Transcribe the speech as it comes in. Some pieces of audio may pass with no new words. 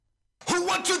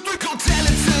One, two, three, go tell it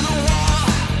to the wall.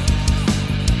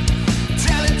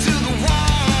 Tell it to the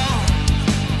wall.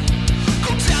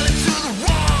 Go tell it to the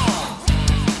wall.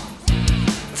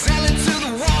 Tell it to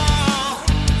the wall.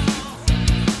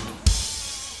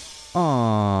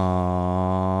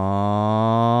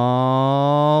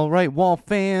 All right, wall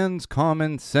fans,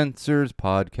 common sensors,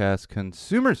 podcast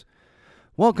consumers.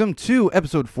 Welcome to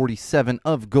episode 47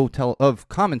 of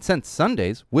Common Sense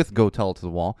Sundays with Go Tell It to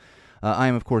the Wall. I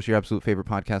am, of course, your absolute favorite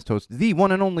podcast host, the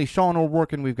one and only Sean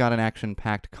O'Rourke, and we've got an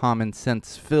action-packed, common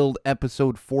sense-filled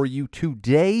episode for you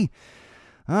today.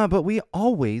 But we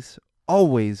always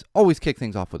kick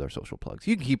things off with our social plugs.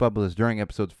 You can keep up with us during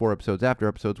episodes, for episodes, after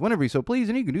episodes, whenever you so please,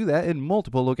 and you can do that in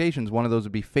multiple locations. One of those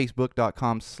would be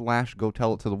facebook.com/Go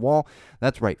Tell It to the Wall.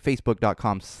 That's right,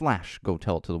 facebook.com/Go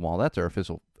Tell It to the Wall. That's our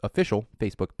official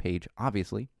Facebook page,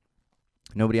 obviously.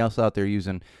 Nobody else out there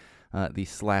using the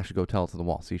 /Go Tell It to the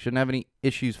Wall. So you shouldn't have any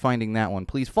issues finding that one.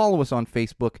 Please follow us on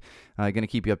Facebook. Going to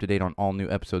keep you up to date on all new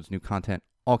episodes, new content,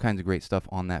 all kinds of great stuff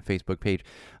on that Facebook page.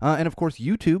 And of course,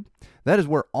 YouTube. That is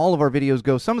where all of our videos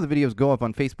go. Some of the videos go up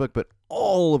on Facebook, but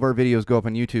all of our videos go up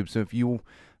on YouTube. So if you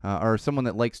are someone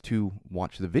that likes to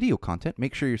watch the video content,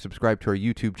 make sure you're subscribed to our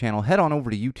YouTube channel. Head on over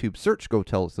to YouTube, search Go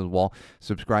Tell It to the Wall,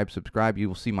 subscribe. You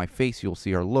will see my face. You'll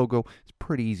see our logo. It's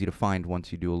pretty easy to find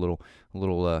once you do a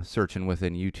little searching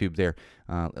within YouTube there.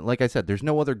 Like I said, there's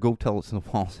no other Go Tell It to the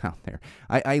Walls out there.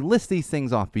 I list these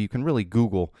things off, but you can really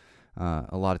Google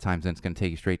a lot of times, and it's going to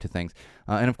take you straight to things.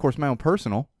 And of course, my own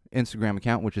personal Instagram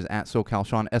account, which is at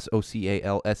SoCalSean,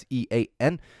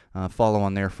 SoCalSean. Follow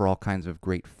on there for all kinds of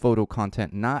great photo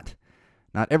content. Not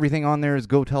everything on there is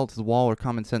Go Tell It to the Wall or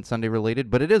Common Sense Sunday related,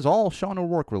 but it is all Sean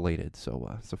O'Rourke related.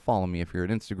 So follow me if you're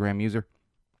an Instagram user.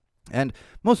 And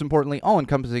most importantly, all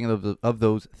encompassing of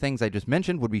those things I just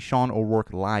mentioned would be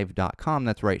SeanO'RourkeLive.com.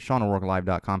 That's right,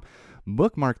 SeanO'RourkeLive.com.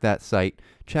 Bookmark that site.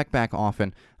 Check back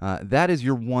often. That is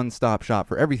your one-stop shop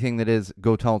for everything that is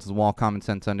Go Tell It to the Wall, Common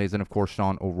Sense Sundays, and of course,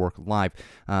 Sean O'Rourke Live.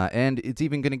 And it's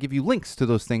even going to give you links to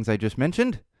those things I just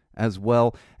mentioned, as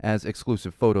well as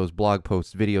exclusive photos, blog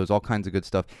posts, videos, all kinds of good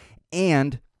stuff.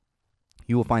 And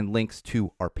you will find links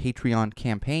to our Patreon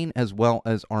campaign as well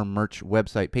as our merch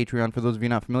website. Patreon, for those of you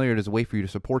not familiar, it is a way for you to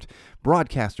support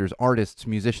broadcasters, artists,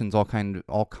 musicians, all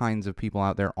kinds of people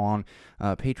out there on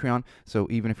Patreon. So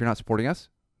even if you're not supporting us,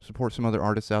 support some other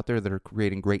artists out there that are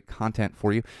creating great content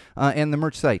for you. And the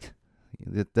merch site,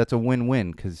 that's a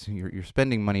win-win because you're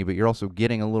spending money, but you're also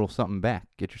getting a little something back.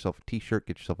 Get yourself a t-shirt,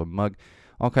 get yourself a mug,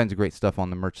 all kinds of great stuff on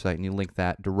the merch site, and you link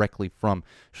that directly from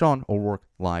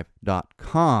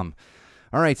SeanO'RourkeLive.com.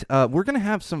 All right, we're going to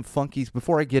have some funkies.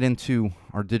 Before I get into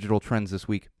our digital trends this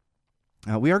week,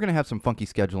 we are going to have some funky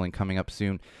scheduling coming up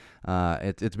soon.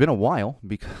 It's been a while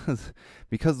because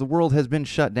the world has been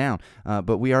shut down,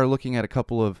 but we are looking at a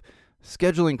couple of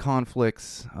scheduling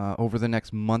conflicts over the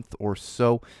next month or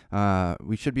so.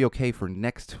 We should be okay for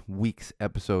next week's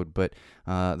episode, but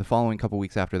the following couple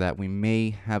weeks after that, we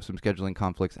may have some scheduling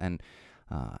conflicts and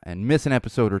miss an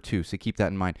episode or two, so keep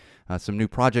that in mind. Some new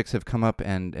projects have come up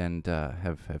and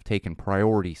have taken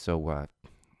priority, so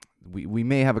we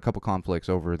may have a couple conflicts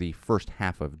over the first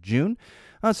half of June.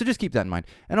 So just keep that in mind,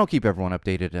 and I'll keep everyone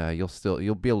updated.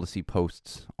 You'll be able to see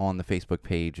posts on the Facebook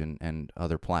page and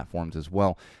other platforms as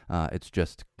well. It's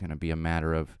just going to be a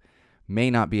matter of may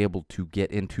not be able to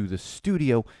get into the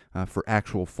studio for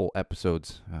actual full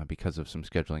episodes because of some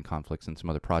scheduling conflicts and some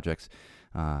other projects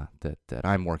that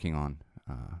I'm working on.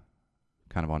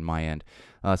 Kind of on my end.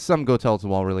 Some Go Tell It to the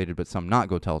Wall related, but some not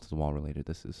Go Tell It to the Wall related.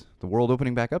 This is the world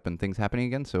opening back up and things happening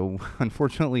again, so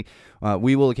unfortunately,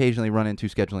 we will occasionally run into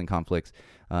scheduling conflicts,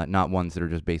 not ones that are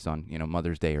just based on,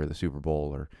 Mother's Day or the Super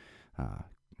Bowl or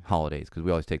holidays, because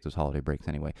we always take those holiday breaks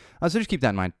anyway. So just keep that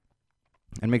in mind,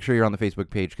 and make sure you're on the Facebook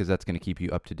page, because that's going to keep you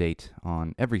up to date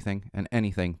on everything and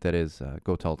anything that is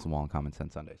Go Tell It to the Wall and Common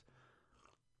Sense Sundays.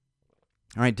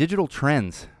 All right, digital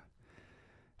trends.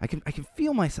 I can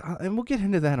feel myself, and we'll get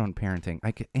into that on parenting.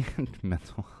 And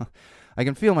mental. I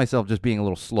can feel myself just being a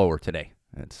little slower today.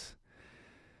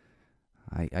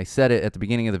 I said it at the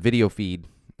beginning of the video feed,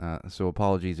 so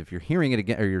apologies if you're hearing it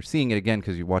again or you're seeing it again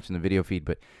because you're watching the video feed.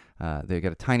 But they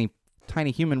got a tiny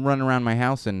human running around my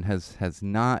house and has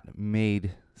not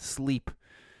made sleep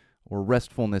or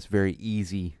restfulness very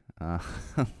easy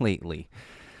lately.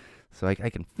 So I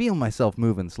can feel myself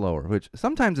moving slower, which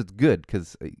sometimes it's good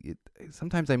because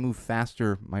sometimes I move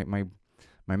faster. My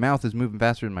mouth is moving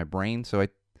faster than my brain, so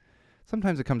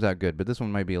sometimes it comes out good. But this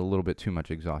one might be a little bit too much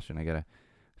exhaustion.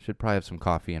 Should probably have some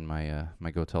coffee in my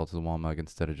my Go Tell It to the Wall mug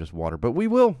instead of just water. But we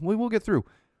will get through.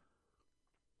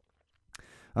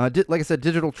 Like I said,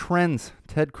 digital trends.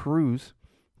 Ted Cruz.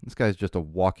 This guy's just a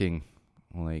walking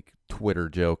like Twitter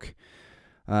joke.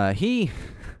 He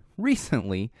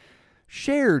recently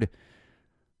shared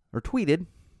or tweeted,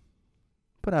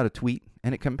 put out a tweet,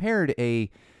 and it compared a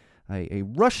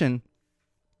Russian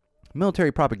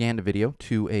military propaganda video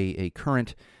to a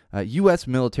current U.S.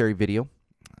 military video,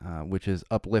 which is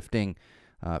uplifting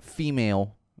females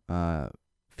in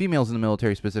the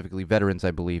military, specifically veterans,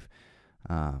 I believe.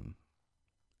 I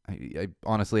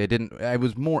honestly,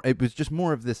 it was just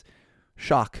more of this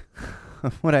shock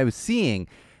of what I was seeing.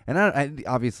 And I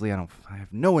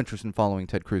have no interest in following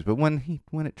Ted Cruz, but when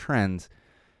it trends,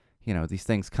 these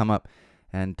things come up,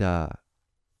 and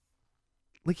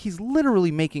like he's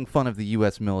literally making fun of the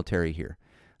U.S. military here.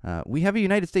 We have a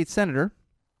United States senator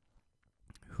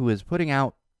who is putting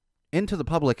out into the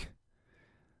public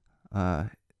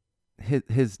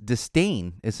his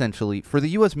disdain, essentially, for the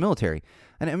U.S. military.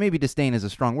 And maybe disdain is a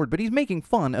strong word, but he's making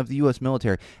fun of the U.S.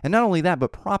 military. And not only that,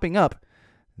 but propping up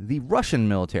the Russian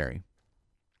military.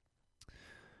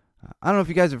 I don't know if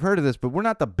you guys have heard of this, but we're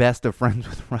not the best of friends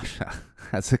with Russia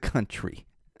as a country.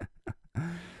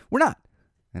 We're not.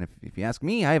 And if you ask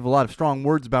me, I have a lot of strong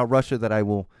words about Russia that I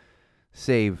will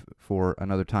save for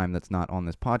another time that's not on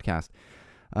this podcast.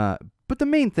 But the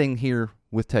main thing here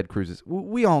with Ted Cruz is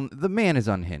the man is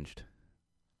unhinged.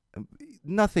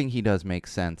 Nothing he does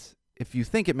makes sense. If you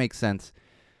think it makes sense,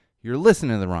 you're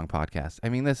listening to the wrong podcast. I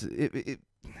mean, there's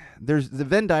the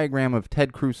Venn diagram of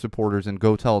Ted Cruz supporters and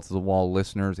Go Tell It to the Wall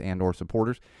listeners and or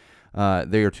supporters.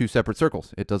 They are two separate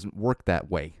circles. It doesn't work that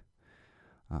way.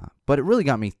 But it really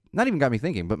not even got me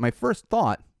thinking, but my first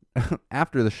thought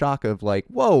after the shock of like,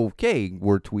 whoa, okay,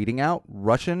 we're tweeting out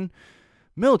Russian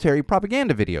military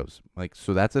propaganda videos. Like,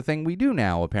 so that's a thing we do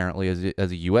now, apparently,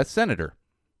 as a U.S. senator.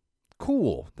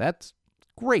 Cool. That's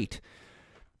great.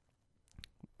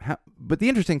 But the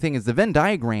interesting thing is the Venn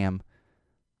diagram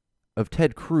of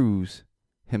Ted Cruz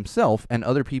himself and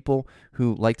other people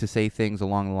who like to say things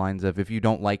along the lines of, if you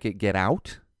don't like it, get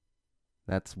out.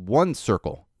 That's one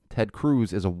circle. Ted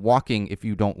Cruz is a walking, if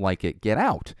you don't like it, get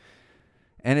out.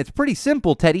 And it's pretty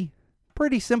simple, Teddy.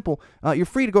 Pretty simple. You're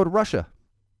free to go to Russia.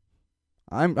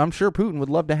 I'm sure Putin would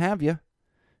love to have you.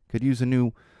 Could use a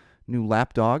new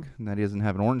lapdog. That he doesn't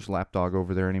have an orange lapdog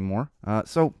over there anymore.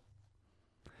 So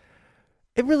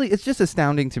it's just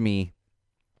astounding to me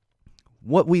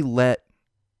what we let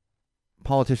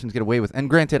politicians get away with. And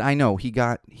granted, I know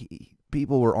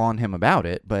people were on him about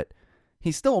it, but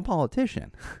he's still a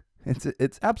politician.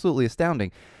 It's absolutely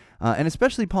astounding. And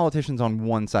especially politicians on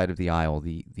one side of the aisle,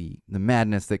 the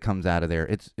madness that comes out of there.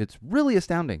 It's really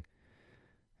astounding.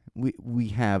 We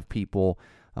have people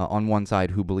on one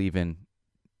side who believe in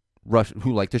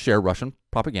who like to share Russian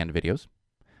propaganda videos.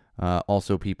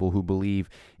 Also people who believe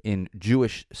in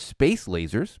Jewish space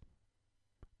lasers,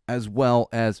 as well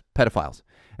as pedophiles.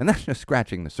 And that's just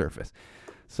scratching the surface.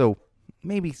 So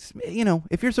maybe,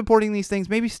 if you're supporting these things,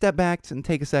 maybe step back and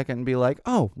take a second and be like,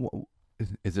 oh,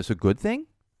 is this a good thing?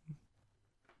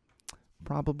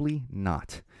 Probably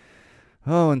not.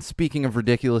 Oh, and speaking of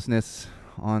ridiculousness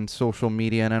on social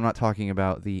media, and I'm not talking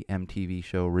about the MTV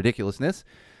show Ridiculousness,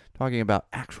 talking about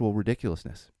actual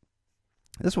ridiculousness.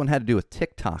 This one had to do with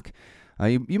TikTok.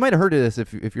 You might have heard of this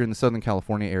if you're in the Southern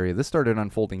California area. This started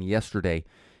unfolding yesterday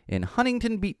in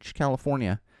Huntington Beach,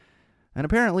 California. And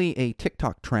apparently a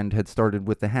TikTok trend had started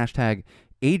with the hashtag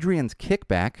Adrian's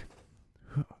Kickback.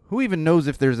 Who even knows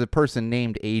if there's a person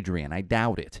named Adrian? I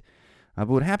doubt it. But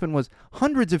what happened was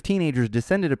hundreds of teenagers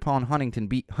descended upon Huntington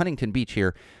Beach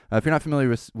here. If you're not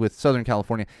familiar with Southern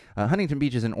California, Huntington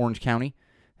Beach is in Orange County.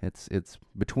 It's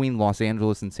between Los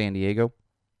Angeles and San Diego.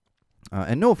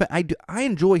 And no offense, I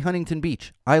enjoy Huntington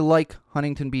Beach. I like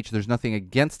Huntington Beach. There's nothing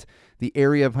against the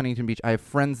area of Huntington Beach. I have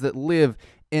friends that live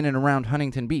in and around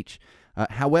Huntington Beach.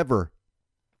 However,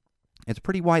 it's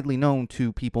pretty widely known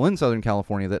to people in Southern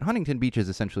California that Huntington Beach is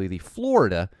essentially the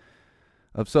Florida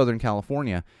of Southern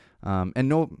California. I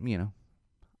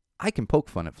can poke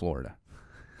fun at Florida.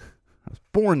 I was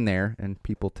born there, and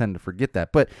people tend to forget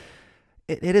that. But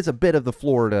it is a bit of the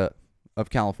Florida of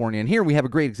California. And here we have a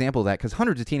great example of that, because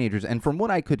hundreds of teenagers, and from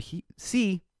what I could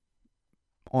see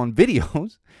on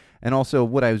videos, and also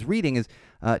what I was reading, is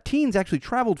teens actually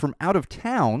traveled from out of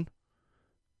town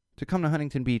to come to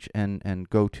Huntington Beach and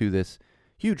go to this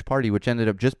huge party, which ended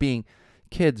up just being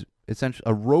kids, essentially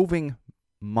a roving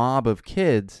mob of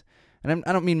kids. And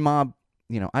I don't mean mob,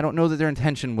 I don't know that their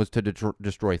intention was to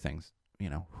destroy things.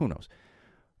 Who knows?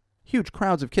 Huge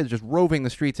crowds of kids just roving the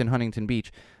streets in Huntington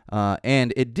Beach.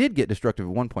 And it did get destructive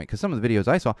at one point, because some of the videos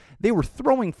I saw, they were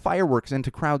throwing fireworks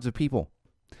into crowds of people.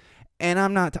 And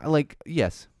I'm not,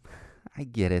 yes, I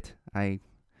get it. I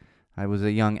I was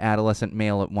a young adolescent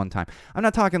male at one time. I'm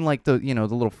not talking like the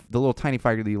little tiny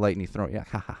fire that you light and you throw. Yeah,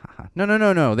 ha ha ha ha.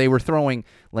 No. They were throwing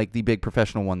like the big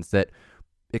professional ones that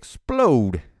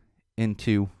explode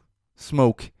into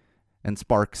smoke and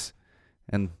sparks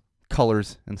and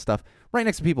colors and stuff right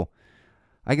next to people.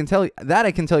 I can tell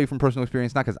you from personal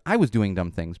experience, not because I was doing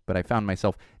dumb things, but I found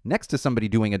myself next to somebody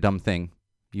doing a dumb thing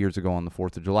years ago on the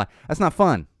 4th of July. That's not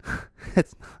fun.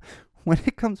 When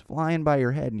it comes flying by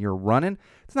your head and you're running,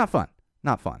 it's not fun.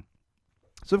 Not fun.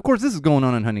 So, of course, this is going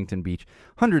on in Huntington Beach.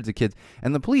 Hundreds of kids.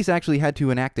 And the police actually had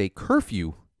to enact a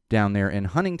curfew down there in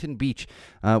Huntington Beach,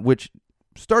 which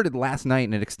started last night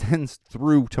and it extends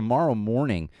through tomorrow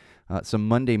morning, some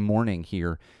Monday morning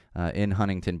here in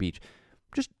Huntington Beach.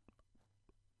 Just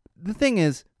the thing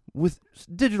is, with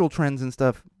digital trends and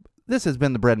stuff, this has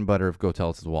been the bread and butter of Go Tell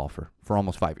Us the Wall for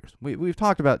almost 5 years. We've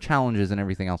talked about challenges and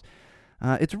everything else.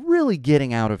 It's really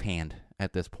getting out of hand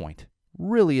at this point.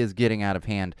 Really is getting out of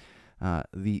hand.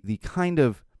 The kind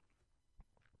of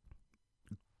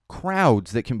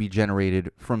crowds that can be generated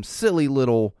from silly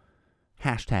little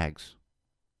hashtags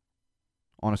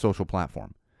on a social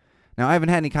platform. Now, I haven't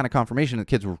had any kind of confirmation that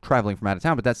kids were traveling from out of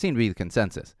town, but that seemed to be the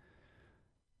consensus.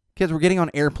 Kids were getting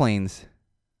on airplanes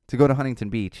to go to Huntington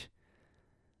Beach.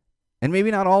 And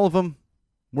maybe not all of them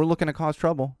were looking to cause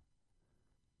trouble.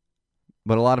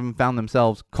 But a lot of them found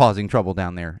themselves causing trouble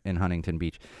down there in Huntington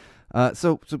Beach.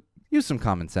 So use some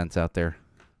common sense out there.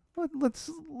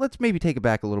 Let's maybe take it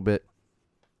back a little bit.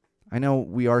 I know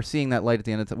we are seeing that light at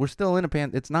the end of the tunnel. We're still in a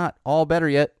It's not all better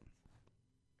yet.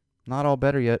 Not all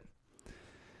better yet.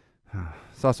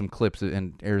 Saw some clips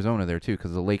in Arizona there too,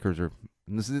 because the Lakers are.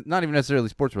 And this is not even necessarily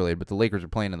sports related, but the Lakers are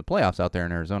playing in the playoffs out there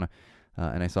in Arizona.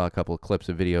 And I saw a couple of clips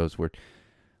of videos where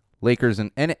Lakers,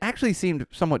 and it actually seemed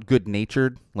somewhat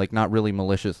good-natured, like not really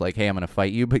malicious, like, hey, I'm going to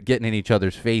fight you, but getting in each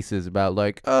other's faces about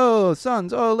like, oh,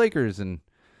 Suns, oh, Lakers. And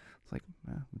it's like,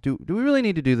 do we really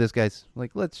need to do this, guys?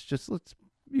 Like, let's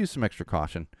use some extra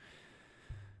caution.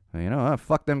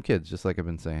 Fuck them kids, just like I've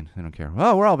been saying. I don't care.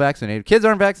 Oh, we're all vaccinated. Kids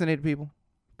aren't vaccinated, people.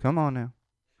 Come on now.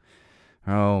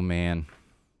 Oh, man.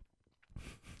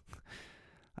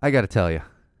 I got to tell you,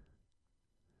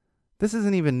 this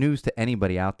isn't even news to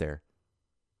anybody out there.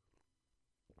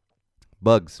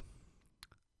 Bugs,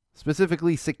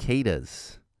 specifically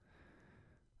cicadas.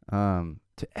 To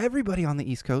everybody on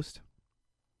the East Coast,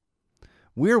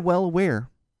 we're well aware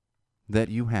that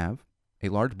you have a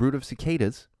large brood of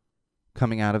cicadas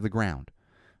coming out of the ground.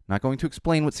 Not going to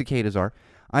explain what cicadas are.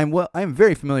 I'm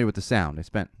very familiar with the sound. I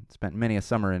spent many a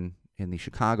summer in the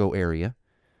Chicago area.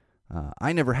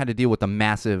 I never had to deal with the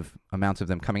massive amounts of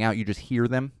them coming out. You just hear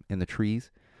them in the trees.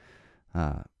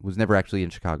 Was never actually in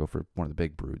Chicago for one of the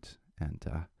big broods.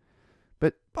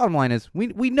 But bottom line is,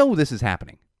 we know this is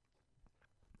happening.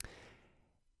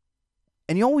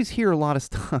 And you always hear a lot of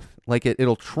stuff, like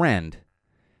it'll trend.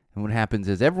 And what happens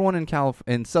is everyone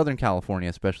in Southern California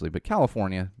especially, but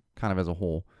California kind of as a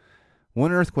whole,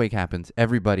 when an earthquake happens,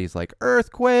 everybody's like,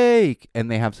 earthquake!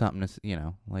 And they have something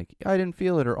to, like, I didn't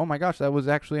feel it, or, oh my gosh, that was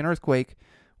actually an earthquake,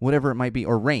 whatever it might be,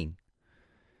 or rain.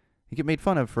 You get made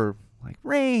fun of for, like,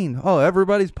 rain. Oh,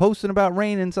 everybody's posting about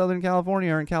rain in Southern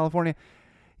California or in California.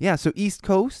 Yeah, so East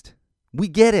Coast, we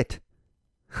get it.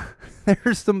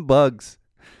 There's some bugs.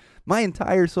 My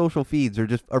entire social feeds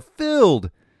are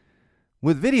filled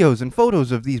with videos and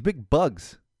photos of these big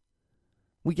bugs.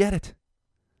 We get it.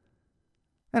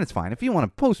 And it's fine if you want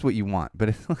to post what you want, but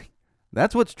it's like,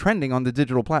 that's what's trending on the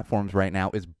digital platforms right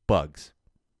now is bugs.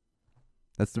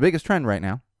 That's the biggest trend right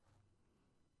now.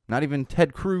 Not even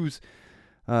Ted Cruz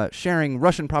sharing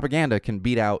Russian propaganda can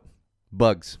beat out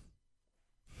bugs.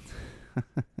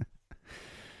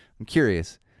 I'm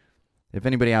curious if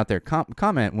anybody out there,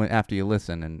 comment after you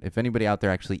listen, and if anybody out there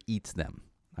actually eats them.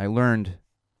 I learned,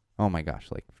 oh my gosh,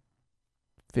 like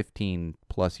 15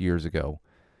 plus years ago,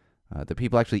 that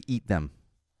people actually eat them.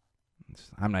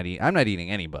 I'm not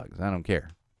eating any bugs. I don't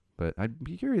care. But I'd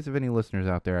be curious if any listeners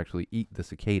out there actually eat the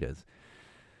cicadas.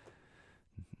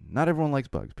 Not everyone likes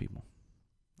bugs, people.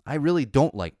 I really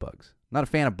don't like bugs. Not a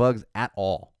fan of bugs at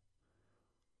all.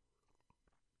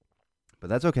 But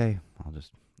that's okay. I'll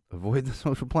just avoid the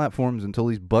social platforms until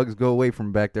these bugs go away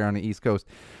from back there on the East Coast.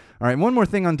 All right, one more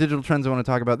thing on digital trends I want to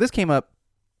talk about. This came up,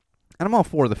 and I'm all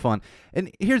for the fun.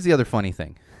 And here's the other funny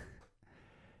thing.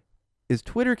 Is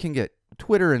Twitter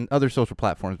and other social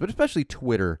platforms, but especially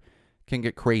Twitter, can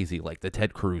get crazy, like the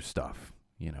Ted Cruz stuff,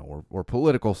 or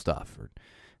political stuff,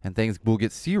 and things will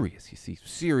get serious. You see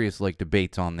serious like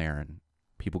debates on there, and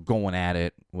people going at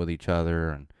it with each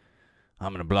other, and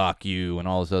I'm going to block you, and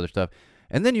all this other stuff.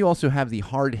 And then you also have the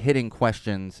hard-hitting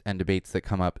questions and debates that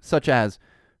come up, such as,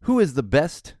 who is the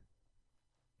best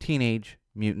Teenage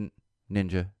Mutant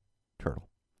Ninja Turtle.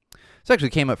 This actually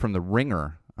came up from The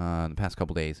Ringer the past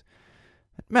couple days.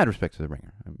 Mad respect to The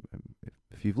Ringer.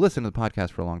 If you've listened to the podcast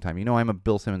for a long time, you know I'm a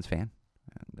Bill Simmons fan.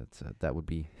 That would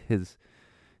be his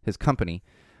company.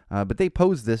 But they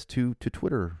posed this to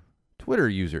Twitter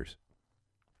users.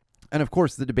 And of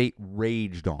course, the debate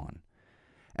raged on.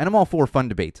 And I'm all for fun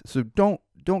debates. So don't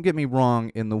get me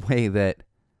wrong in the way that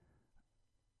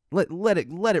let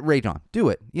it rage on. Do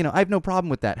it. I have no problem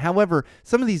with that. However,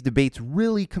 some of these debates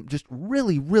really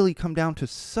come down to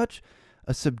such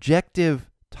a subjective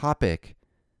topic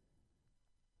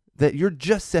that you're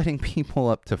just setting people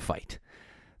up to fight.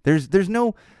 There's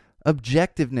no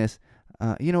objectiveness,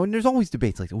 and there's always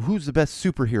debates like, who's the best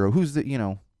superhero? Who's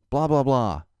the, blah, blah,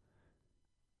 blah.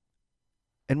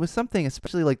 And with something,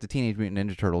 especially like the Teenage Mutant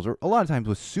Ninja Turtles, or a lot of times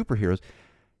with superheroes,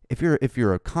 if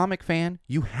you're a comic fan,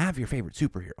 you have your favorite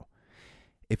superhero.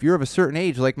 If you're of a certain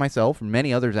age, like myself and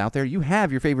many others out there, you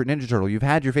have your favorite Ninja Turtle. You've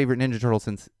had your favorite Ninja Turtle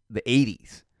since the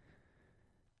 80s.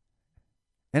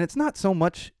 And it's not so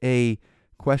much a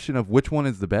question of which one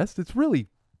is the best. It's really,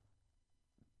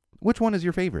 which one is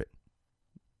your favorite?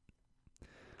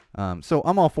 So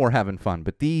I'm all for having fun,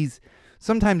 but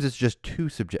sometimes it's just too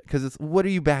subjective, because it's, what are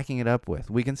you backing it up with?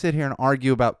 We can sit here and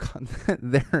argue about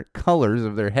their colors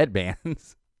of their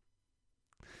headbands,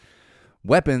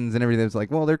 weapons and everything. It's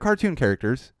like, well, they're cartoon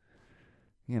characters,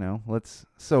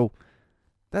 so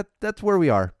that's where we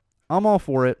are. I'm all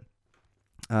for it,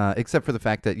 except for the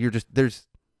fact that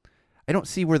I don't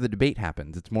see where the debate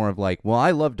happens. It's more of like, well,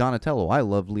 I love Donatello, I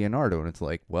love Leonardo, and it's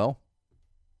like, well,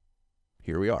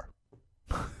 here we are.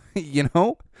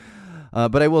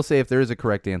 But I will say, if there is a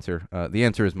correct answer, the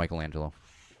answer is Michelangelo.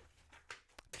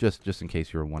 Just in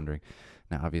case you were wondering.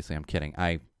 Now, obviously, I'm kidding.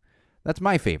 That's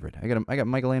my favorite. I got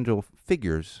Michelangelo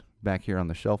figures back here on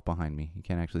the shelf behind me. You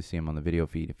can't actually see them on the video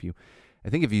feed. I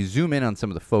think if you zoom in on some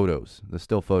of the photos, the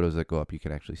still photos that go up, you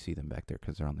can actually see them back there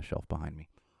because they're on the shelf behind me.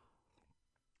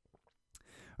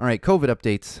 All right, COVID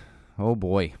updates. Oh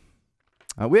boy,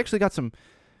 we actually got some.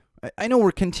 I know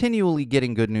we're continually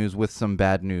getting good news with some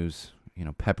bad news,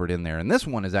 peppered in there. And this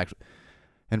one is actually,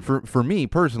 and for me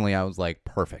personally, I was like,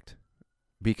 perfect.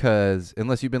 Because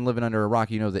unless you've been living under a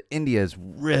rock, you know that India is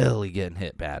really getting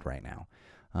hit bad right now.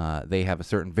 They have a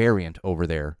certain variant over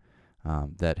there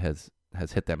that has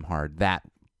hit them hard. That,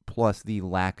 plus the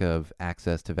lack of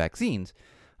access to vaccines,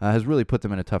 has really put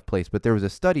them in a tough place. But there was a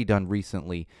study done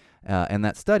recently, and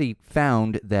that study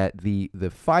found that the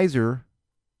Pfizer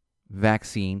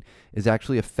vaccine is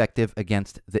actually effective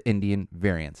against the Indian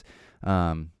variants.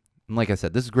 And like I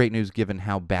said, this is great news given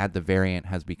how bad the variant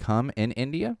has become in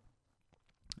India.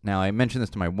 Now, I mentioned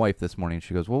this to my wife this morning.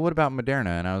 She goes, well, what about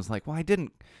Moderna? And I was like, well, I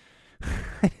didn't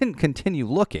continue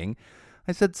looking.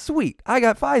 I said, sweet, I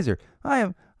got Pfizer.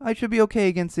 I should be okay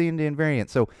against the Indian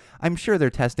variant. So I'm sure they're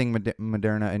testing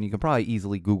Moderna, and you can probably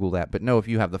easily Google that. But no, if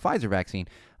you have the Pfizer vaccine,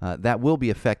 that will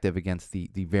be effective against the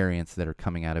variants that are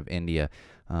coming out of India.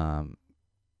 And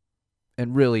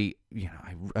really,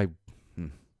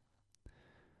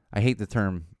 I hate the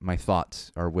term "my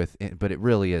thoughts are with," but it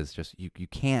really is just you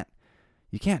can't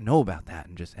know about that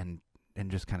and just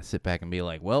kind of sit back and be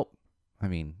like, well, I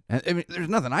mean, there's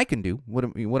nothing I can do. What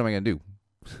am I going to do?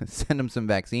 Send them some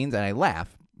vaccines? And I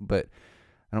laugh, but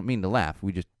I don't mean to laugh.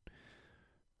 We just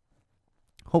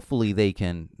hopefully they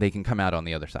can come out on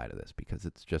the other side of this, because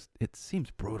it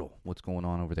seems brutal what's going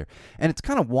on over there, and it's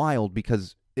kind of wild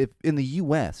because if in the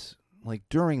U.S., like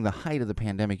during the height of the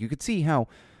pandemic, you could see how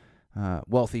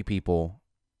wealthy people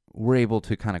were able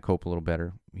to kind of cope a little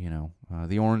better.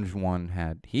 The orange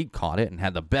one he caught it and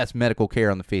had the best medical care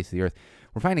on the face of the earth.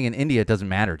 We're finding in India it doesn't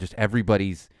matter; just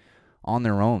everybody's on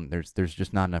their own. There's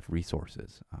just not enough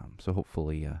resources. So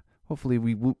hopefully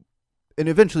we will, and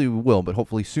eventually we will, but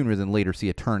hopefully sooner than later see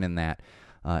a turn in that,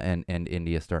 and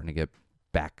India starting to get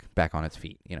back on its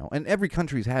feet. And every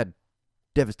country's had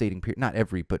devastating not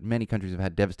every, but many countries have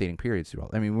had devastating periods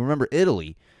throughout. I mean, remember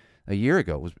Italy a year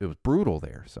ago? It was brutal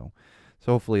there. So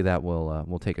hopefully that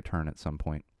will take a turn at some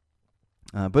point.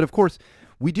 But of course,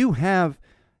 we do have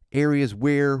areas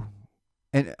where,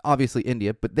 and obviously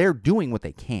India, but they're doing what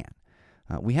they can.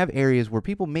 We have areas where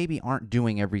people maybe aren't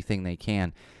doing everything they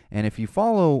can. And if you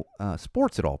follow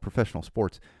sports at all, professional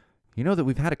sports, you know that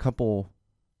we've had a couple,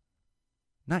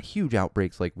 not huge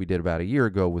outbreaks like we did about a year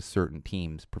ago with certain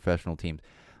teams, professional teams,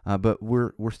 but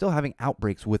we're still having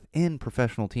outbreaks within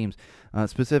professional teams.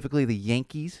 Specifically, the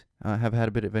Yankees have had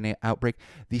a bit of an outbreak.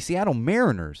 The Seattle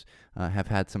Mariners have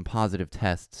had some positive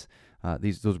tests.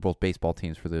 Those are both baseball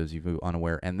teams, for those of you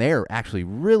unaware, and they're actually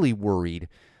really worried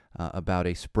about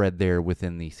a spread there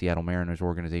within the Seattle Mariners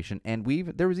organization. And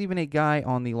there was even a guy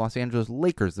on the Los Angeles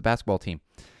Lakers, the basketball team,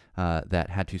 that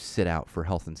had to sit out for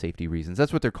health and safety reasons.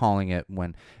 That's what they're calling it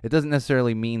when it doesn't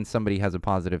necessarily mean somebody has a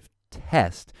positive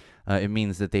test. It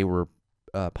means that they were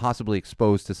possibly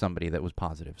exposed to somebody that was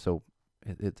positive. So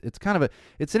it's kind of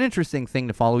it's an interesting thing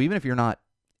to follow, even if you're not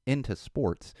into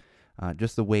sports.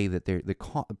 Just the way that the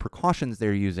precautions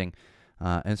they're using,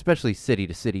 and especially city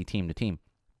to city, team to team,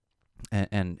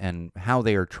 and how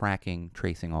they are tracing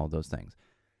all of those things.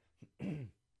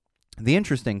 The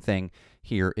interesting thing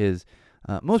here is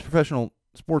most professional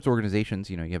sports organizations,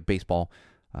 you have baseball,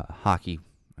 hockey,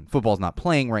 and football's not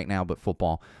playing right now, but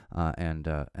football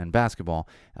and basketball,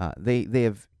 they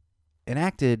have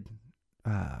enacted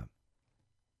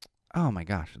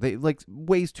they like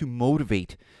ways to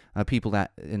motivate people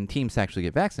and teams to actually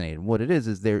get vaccinated. And what it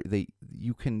is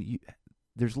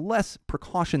there's less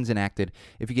precautions enacted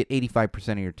if you get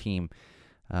 85% of your team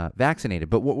vaccinated.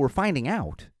 But what we're finding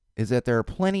out is that there are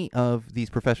plenty of these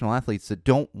professional athletes that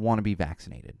don't want to be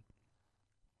vaccinated.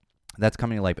 That's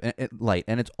coming to light,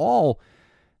 and it's all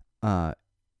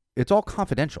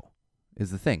confidential, is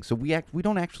the thing. So we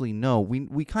don't actually know.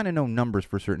 We kind of know numbers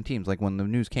for certain teams. Like when the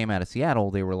news came out of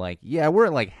Seattle, they were like, "Yeah, we're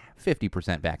at like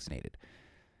 50% vaccinated,"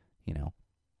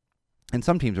 and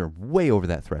some teams are way over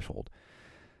that threshold.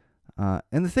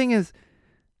 And the thing is,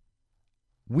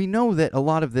 we know that a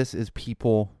lot of this is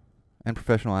people and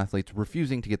professional athletes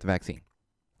refusing to get the vaccine.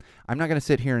 I'm not going to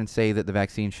sit here and say that the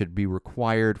vaccine should be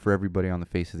required for everybody on the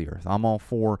face of the earth. I'm all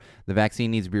for the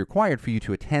vaccine needs to be required for you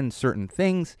to attend certain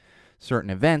things, certain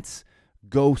events,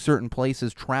 go certain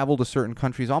places, travel to certain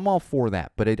countries. I'm all for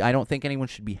that. But I don't think anyone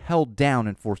should be held down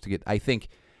and forced to get. I think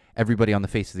everybody on the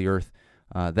face of the earth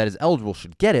that is eligible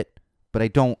should get it. But I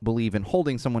don't believe in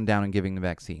holding someone down and giving them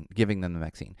the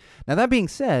vaccine. Now, that being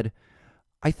said,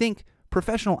 I think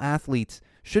professional athletes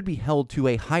should be held to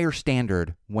a higher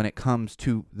standard when it comes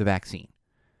to the vaccine.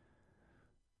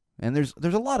 And there's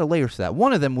a lot of layers to that.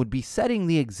 One of them would be setting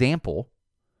the example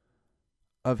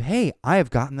of, hey, I have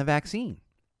gotten the vaccine.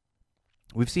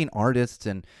 We've seen artists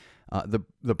and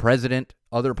the president,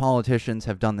 other politicians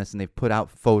have done this, and they've put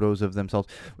out photos of themselves.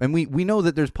 And we know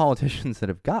that there's politicians that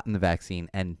have gotten the vaccine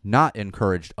and not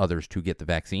encouraged others to get the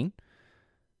vaccine.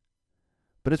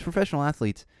 But as professional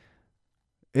athletes,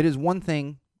 it is one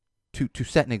thing to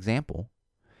set an example.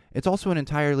 It's also an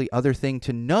entirely other thing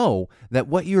to know that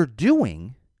what you're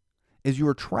doing is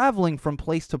you're traveling from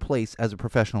place to place as a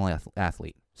professional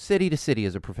athlete, city to city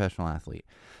as a professional athlete.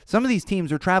 Some of these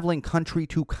teams are traveling country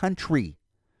to country.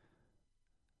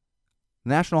 The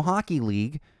National Hockey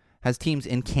League has teams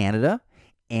in Canada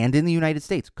and in the United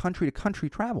States, country to country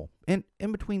travel, in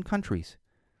between countries.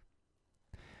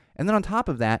 And then on top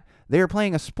of that, they are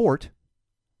playing a sport.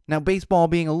 Now, baseball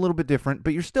being a little bit different,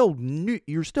 but you're still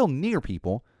near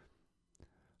people.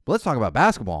 But let's talk about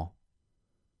basketball.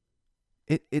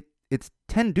 It's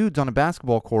 10 dudes on a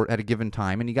basketball court at a given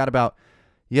time, and you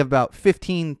have about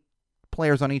 15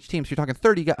 players on each team. So you're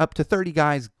talking up to 30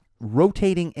 guys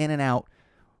rotating in and out,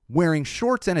 wearing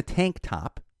shorts and a tank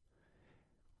top,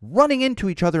 running into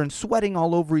each other and sweating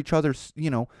all over each other,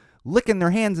 licking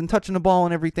their hands and touching the ball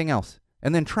and everything else,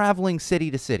 and then traveling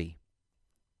city to city.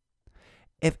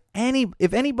 If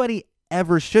anybody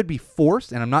ever should be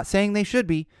forced, and I'm not saying they should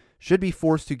be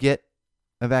forced to get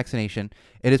a vaccination,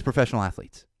 it is professional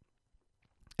athletes.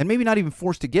 And maybe not even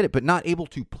forced to get it, but not able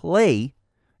to play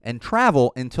and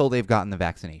travel until they've gotten the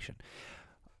vaccination.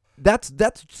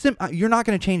 You're not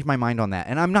going to change my mind on that.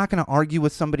 And I'm not going to argue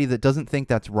with somebody that doesn't think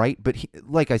that's right. But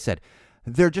like I said,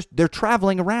 they're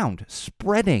traveling around,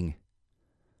 spreading.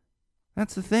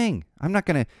 That's the thing. I'm not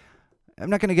going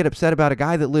to get upset about a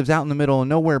guy that lives out in the middle of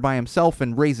nowhere by himself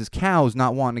and raises cows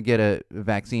not wanting to get a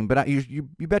vaccine. But you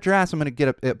bet your ass I'm going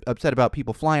to get upset about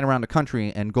people flying around the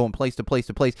country and going place to place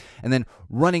to place and then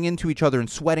running into each other and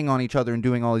sweating on each other and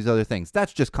doing all these other things.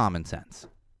 That's just common sense.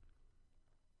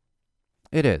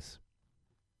 It is.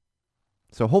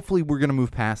 So hopefully we're going to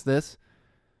move past this.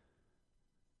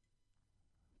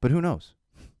 But who knows?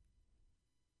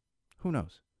 Who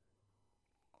knows?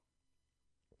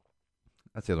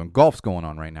 That's the other one. Golf's going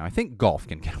on right now. I think golf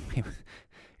can get away with it.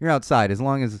 You're outside as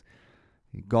long as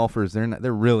golfers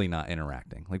they're really not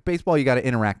interacting. Like baseball, you got to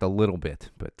interact a little bit,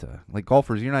 but like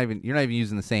golfers, you're not even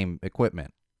using the same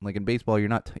equipment. Like in baseball, you're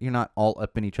not all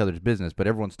up in each other's business, but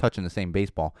everyone's touching the same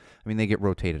baseball. I mean, they get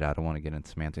rotated out. I don't want to get into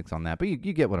semantics on that, but you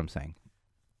get what I'm saying.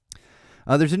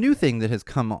 There's a new thing that has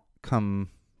come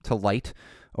to light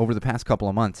over the past couple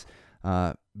of months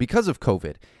because of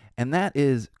COVID, and that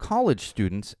is college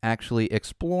students actually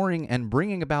exploring and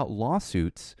bringing about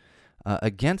lawsuits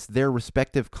against their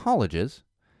respective colleges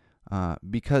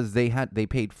because they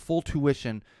paid full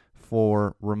tuition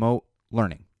for remote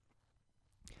learning.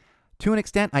 To an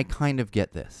extent, I kind of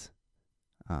get this.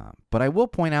 But I will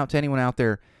point out to anyone out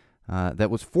there that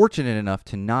was fortunate enough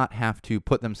to not have to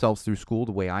put themselves through school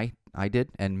the way I did,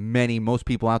 and most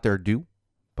people out there do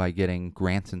by getting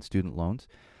grants and student loans.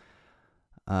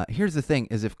 Here's the thing,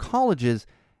 is if colleges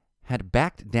had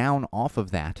backed down off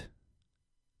of that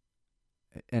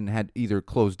and had either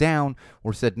closed down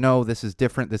or said, no, this is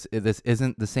different, this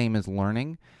isn't the same as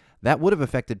learning, that would have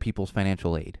affected people's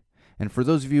financial aid. And for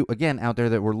those of you, again, out there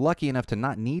that were lucky enough to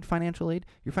not need financial aid,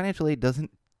 your financial aid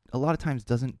a lot of times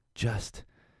doesn't just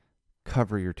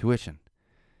cover your tuition.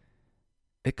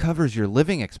 It covers your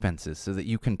living expenses so that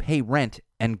you can pay rent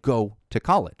and go to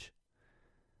college.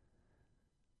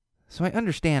 So I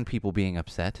understand people being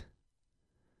upset.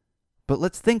 But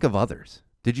let's think of others.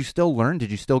 Did you still learn?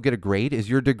 Did you still get a grade? Is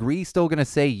your degree still going to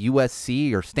say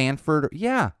USC or Stanford?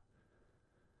 Yeah.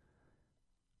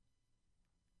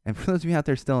 And for those of you out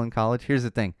there still in college, here's the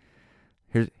thing.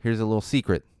 Here's a little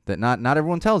secret that not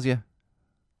everyone tells you.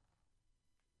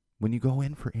 When you go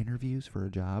in for interviews for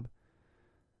a job,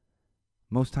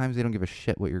 most times they don't give a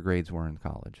shit what your grades were in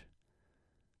college.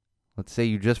 Let's say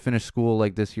you just finished school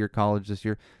like this year, college this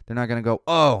year. They're not going to go,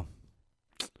 oh,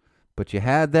 but you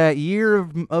had that year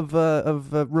of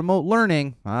remote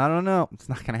learning. I don't know. It's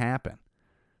not going to happen.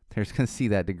 They're just going to see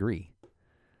that degree.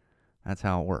 That's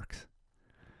how it works.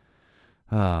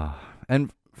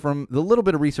 And from the little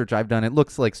bit of research I've done, it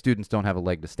looks like students don't have a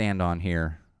leg to stand on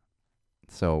here.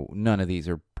 So none of these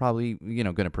are probably,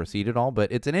 going to proceed at all.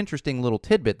 But it's an interesting little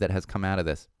tidbit that has come out of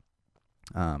this.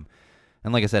 And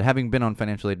like I said, having been on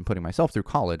financial aid and putting myself through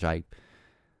college,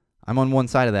 I'm on one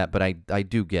side of that, but I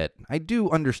do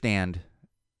understand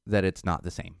that it's not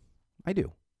the same. I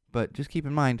do. But just keep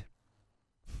in mind,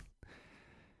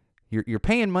 you're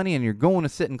paying money and you're going to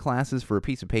sit in classes for a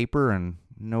piece of paper, and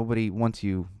nobody, once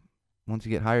you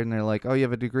get hired and they're like, oh, you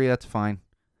have a degree, that's fine.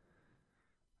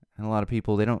 And a lot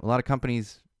of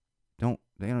companies don't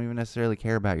even necessarily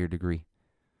care about your degree.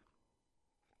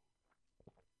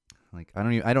 Like,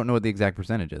 I don't know what the exact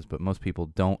percentage is, but most people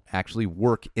don't actually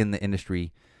work in the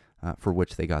industry for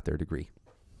which they got their degree.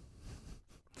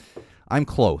 I'm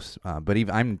close, but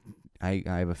I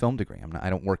have a film degree. I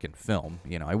don't work in film.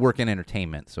 I work in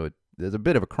entertainment, so there's a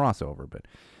bit of a crossover. But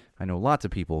I know lots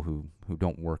of people who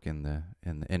don't work in the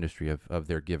industry of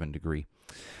their given degree.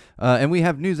 And we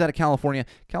have news out of California.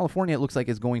 California, it looks like,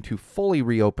 is going to fully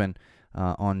reopen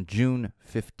on June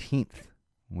 15th,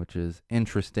 which is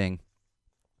interesting.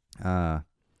 And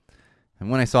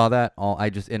when I saw that,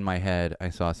 in my head, I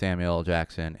saw Samuel L.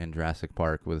 Jackson in Jurassic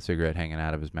Park with a cigarette hanging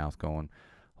out of his mouth going,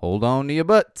 hold on to your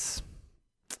butts.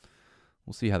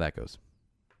 We'll see how that goes.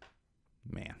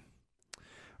 Man.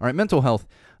 All right, mental health.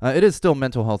 It is still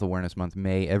Mental Health Awareness Month.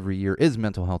 May every year is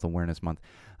Mental Health Awareness Month.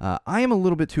 I am a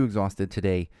little bit too exhausted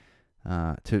today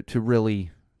to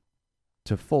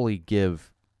fully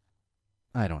give,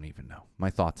 I don't even know, my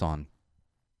thoughts on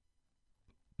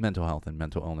mental health and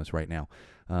mental illness right now.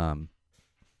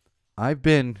 I've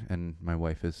been, and my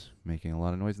wife is making a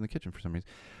lot of noise in the kitchen for some reason.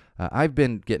 I've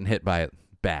been getting hit by it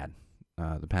bad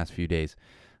the past few days.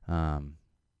 And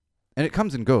it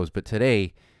comes and goes, but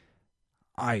today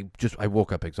I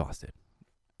woke up exhausted.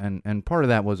 And part of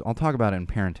that was, I'll talk about it in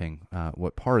parenting,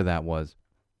 what part of that was.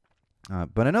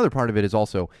 But another part of it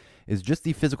is just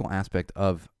the physical aspect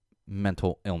of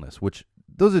mental illness, which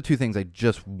those are two things I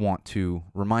just want to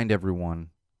remind everyone,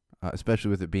 especially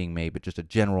with it being May, but just a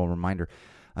general reminder.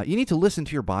 You need to listen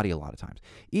to your body a lot of times.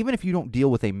 Even if you don't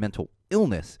deal with a mental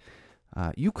illness,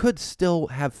 you could still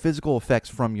have physical effects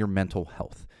from your mental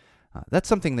health. That's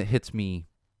something that hits me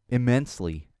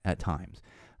immensely at times.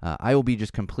 I will be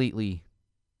just completely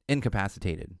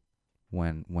incapacitated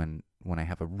when I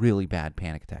have a really bad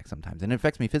panic attack sometimes, and it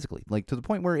affects me physically, like to the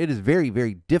point where it is very,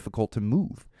 very difficult to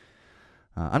move.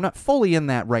 I'm not fully in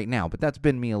that right now, but that's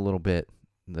been me a little bit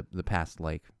the past,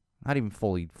 like, not even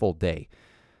full day.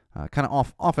 Kind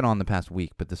of off and on the past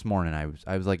week, but this morning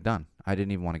I was like done. I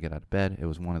didn't even want to get out of bed. It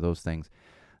was one of those things.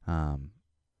 And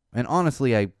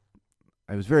honestly, I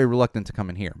was very reluctant to come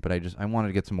in here, but I wanted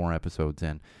to get some more episodes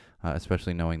in,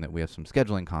 especially knowing that we have some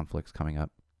scheduling conflicts coming up.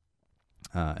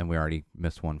 And we already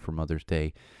missed one for Mother's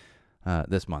Day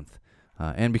this month.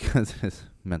 And because it's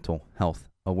Mental Health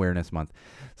Awareness Month.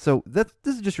 So this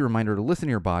is just a reminder to listen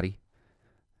to your body.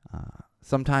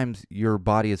 Sometimes your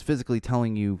body is physically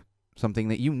telling you something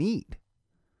that you need.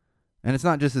 And it's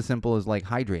not just as simple as like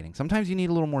hydrating. Sometimes you need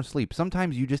a little more sleep.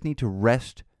 Sometimes you just need to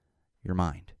rest your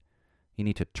mind. You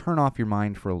need to turn off your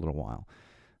mind for a little while.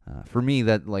 For me,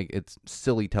 that it's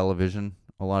silly television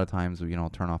a lot of times, I'll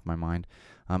turn off my mind.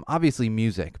 Obviously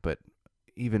music, but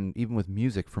even with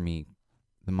music for me,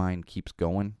 the mind keeps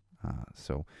going.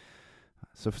 So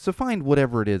find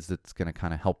whatever it is that's going to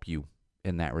kind of help you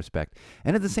in that respect.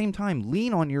 And at the same time,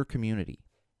 lean on your community.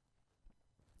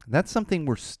 That's something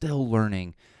we're still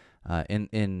learning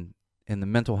in the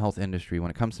mental health industry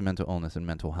when it comes to mental illness and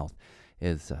mental health.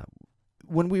 Is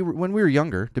when we were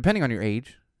younger, depending on your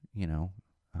age, and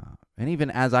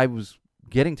even as I was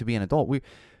getting to be an adult,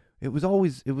 it was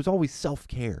always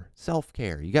self-care.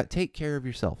 You got to take care of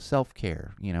yourself,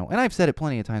 self-care, And I've said it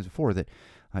plenty of times before that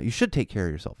you should take care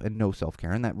of yourself and no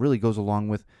self-care, and that really goes along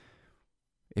with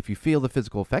if you feel the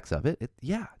physical effects of it,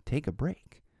 take a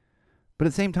break. But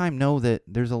at the same time, know that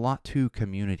there's a lot to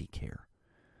community care.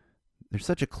 There's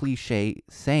such a cliche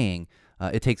saying,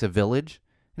 it takes a village,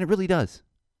 and it really does.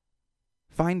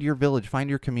 Find your village, find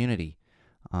your community,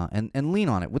 and lean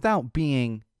on it without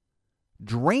being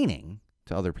draining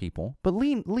to other people, but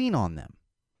lean on them,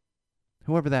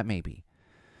 whoever that may be.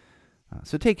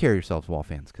 So take care of yourselves, Wall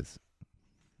fans, because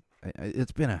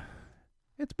it's been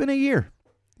a year,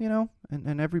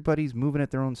 and everybody's moving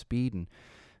at their own speed, and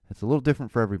it's a little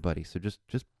different for everybody. So just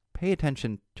pay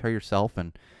attention to yourself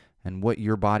and what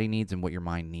your body needs and what your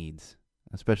mind needs,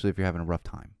 especially if you're having a rough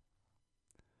time.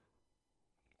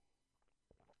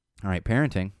 All right,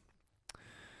 parenting.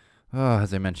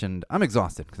 As I mentioned, I'm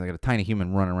exhausted because I got a tiny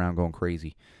human running around going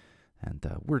crazy. And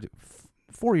we're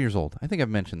 4 years old. I think I've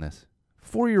mentioned this.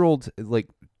 4-year-olds, like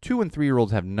 2 and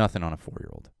 3-year-olds have nothing on a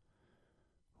 4-year-old.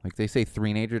 Like they say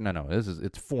 3-nager. No, it's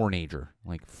 4-nager.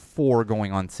 Like 4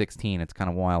 going on 16. It's kind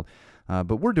of wild.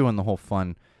 But we're doing the whole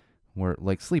fun where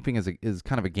like sleeping is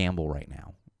kind of a gamble right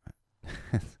now.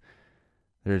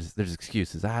 There's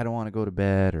excuses. I don't want to go to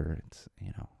bed, or it's,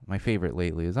 my favorite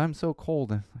lately is I'm so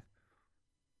cold.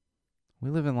 We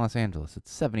live in Los Angeles.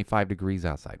 It's 75 degrees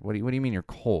outside. What do you mean you're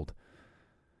cold?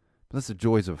 But that's the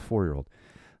joys of a 4-year-old.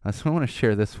 So I want to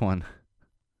share this one.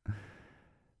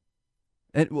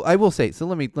 And I will say, so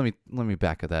let me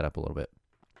back that up a little bit.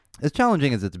 As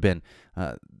challenging as it's been,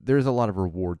 there's a lot of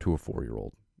reward to a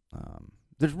 4-year-old.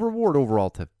 There's reward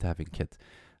overall to having kids.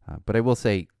 But I will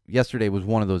say, yesterday was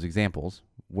one of those examples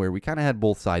where we kind of had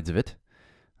both sides of it.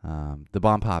 The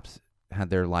Bomb Pops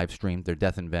had their live stream, their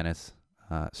Death in Venice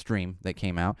stream that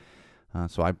came out.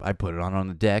 So I put it on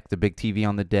the deck, the big TV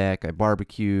on the deck. I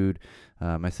barbecued.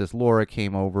 My sis Laura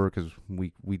came over because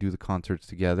we do the concerts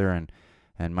together.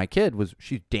 And my kid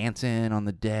she's dancing on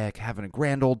the deck, having a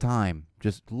grand old time,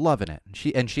 just loving it.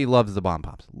 And she loves the Bomb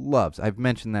Pops. Loves. I've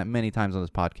mentioned that many times on this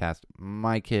podcast.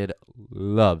 My kid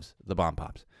loves the Bomb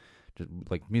Pops. Just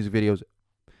like music videos,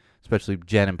 especially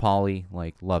Jen and Polly,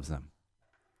 like loves them.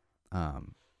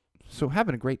 So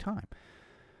having a great time.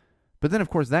 But then, of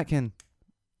course, that can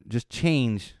just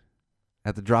change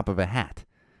at the drop of a hat.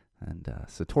 And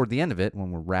so toward the end of it,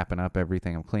 when we're wrapping up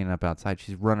everything, I'm cleaning up outside,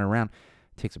 she's running around,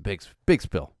 takes a big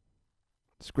spill,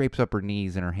 scrapes up her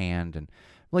knees in her hand. And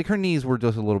like her knees were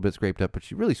just a little bit scraped up, but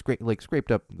she really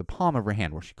scraped up the palm of her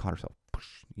hand where she caught herself,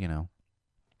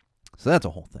 So that's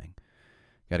a whole thing.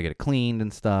 Got to get it cleaned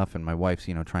and stuff, and my wife's,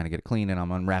 trying to get it cleaned, and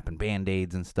I'm unwrapping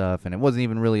Band-Aids and stuff, and it wasn't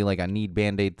even really like a need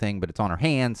Band-Aid thing, but it's on her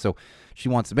hand, so she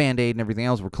wants the Band-Aid and everything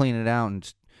else. We're cleaning it out,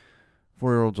 and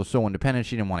 4-year-olds are so independent,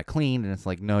 she didn't want it cleaned, and it's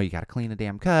like, no, you got to clean the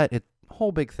damn cut. It's a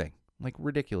whole big thing, like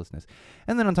ridiculousness.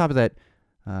 And then on top of that,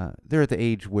 they're at the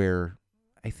age where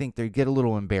I think they get a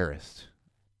little embarrassed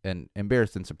and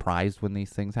surprised when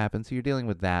these things happen, so you're dealing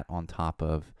with that on top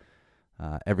of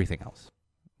everything else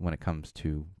when it comes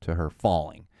to her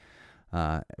falling.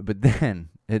 But then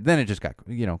it just got,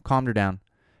 calmed her down.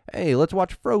 Hey, let's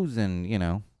watch Frozen, get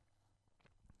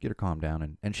her calmed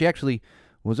down. And she actually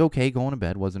was okay going to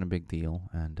bed, wasn't a big deal.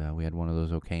 And we had one of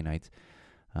those okay nights.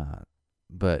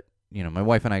 But, my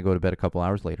wife and I go to bed a couple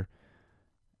hours later.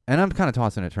 And I'm kind of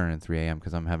tossing and turning at 3 a.m.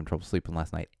 because I'm having trouble sleeping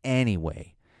last night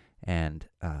anyway. And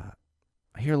I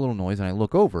hear a little noise and I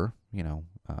look over,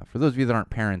 for those of you that aren't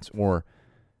parents or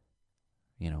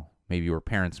maybe you were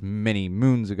parents many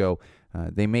moons ago,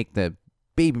 they make the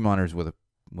baby monitors with a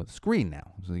screen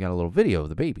now. So they got a little video of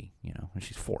the baby, and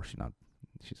she's 4. She's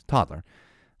a toddler.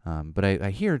 But I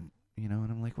hear, and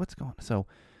I'm like, what's going on? So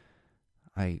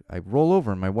I roll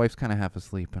over and my wife's kind of half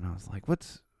asleep, and I was like,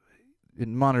 it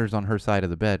monitors on her side of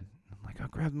the bed. I'm like, I'll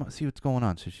grab see what's going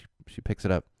on. So she picks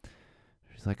it up.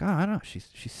 She's like, I don't know.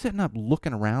 She's sitting up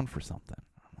looking around for something.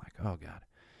 I'm like, oh God.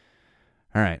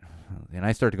 All right. And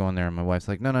I start to go in there, and my wife's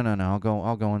like, no, I'll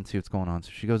go and see what's going on.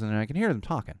 So she goes in there, and I can hear them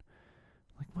talking.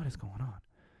 I'm like, what is going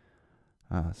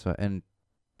on? And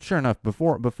sure enough,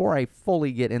 before I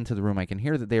fully get into the room, I can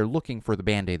hear that they're looking for the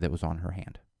Band-Aid that was on her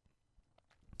hand.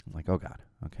 I'm like, oh, God.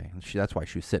 Okay. And that's why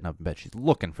she was sitting up in bed. She's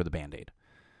looking for the Band-Aid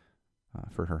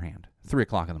for her hand. 3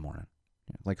 o'clock in the morning,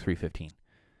 like 3:15.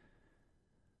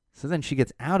 So then she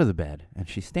gets out of the bed, and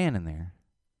she's standing there.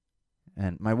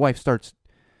 And my wife starts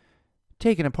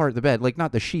taking apart the bed, like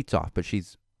not the sheets off, but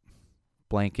she's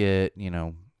blanket,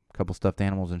 a couple stuffed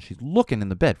animals, and she's looking in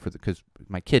the bed because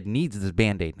my kid needs this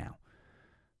Band-Aid now.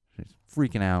 She's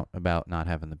freaking out about not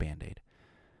having the Band-Aid.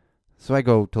 So I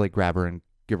go to grab her and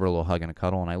give her a little hug and a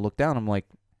cuddle, and I look down. I'm like,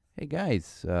 hey,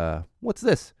 guys, what's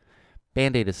this?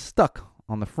 Band-Aid is stuck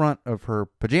on the front of her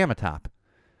pajama top.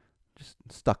 Just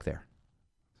stuck there.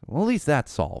 Well, at least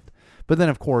that's solved. But then,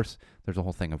 of course, there's a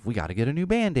whole thing of we got to get a new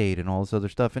Band-Aid and all this other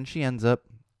stuff, and she ends up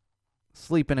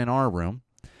sleeping in our room.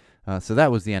 So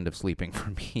that was the end of sleeping for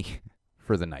me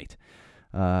for the night.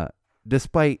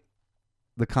 Despite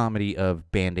the comedy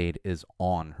of Band-Aid is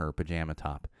on her pajama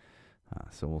top.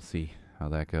 So we'll see how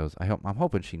that goes. I'm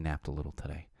hoping she napped a little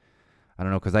today. I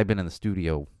don't know, because I've been in the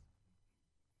studio.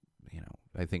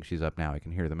 I think she's up now. I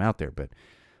can hear them out there, but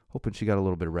hoping she got a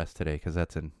little bit of rest today, because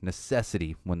that's a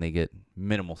necessity when they get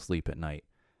minimal sleep at night.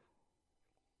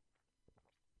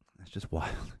 It's just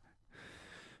wild.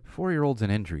 4-year-olds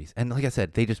and injuries. And like I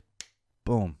said, they just,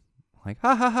 boom. Like,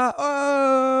 ha, ha, ha,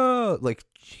 oh! Like,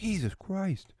 Jesus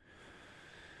Christ.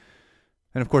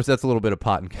 And, of course, that's a little bit of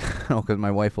pot and kettle, because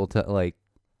my wife will tell,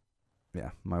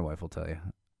 my wife will tell you.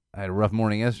 I had a rough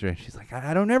morning yesterday. She's like,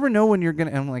 I don't ever know when you're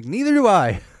going to, I'm like, neither do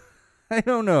I. I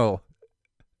don't know.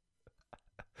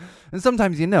 And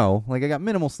sometimes I got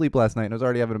minimal sleep last night, and I was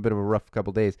already having a bit of a rough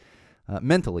couple days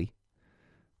mentally.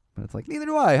 But it's like, neither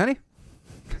do I, honey.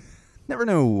 Never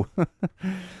know. All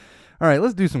right,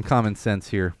 let's do some common sense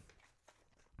here.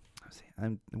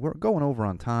 We're going over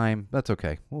on time. That's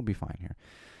okay. We'll be fine here.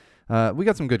 We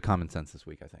got some good common sense this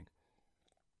week, I think.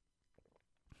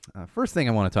 First thing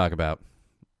I want to talk about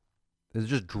is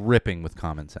just dripping with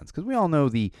common sense, because we all know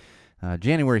the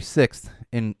January 6th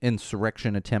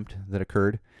insurrection attempt that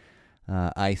occurred.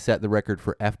 I set the record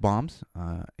for F-bombs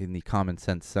in the Common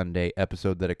Sense Sunday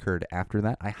episode that occurred after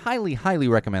that. I highly, highly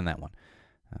recommend that one,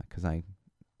 because I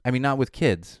mean, not with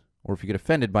kids, or if you get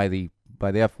offended by the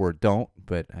F word, don't.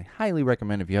 But I highly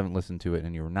recommend if you haven't listened to it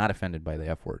and you're not offended by the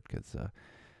F word, because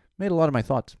made a lot of my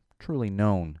thoughts truly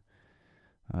known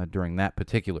during that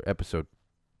particular episode.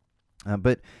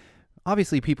 But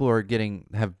obviously, people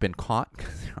have been caught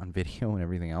because they're on video and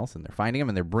everything else, and they're finding them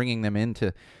and they're bringing them in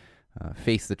to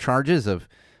face the charges of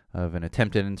an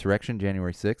attempted insurrection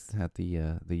January 6th at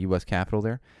the U.S. Capitol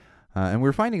there. And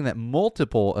we're finding that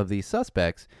multiple of these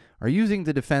suspects are using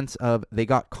the defense of they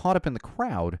got caught up in the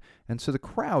crowd, and so the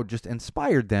crowd just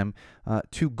inspired them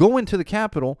to go into the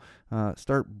Capitol,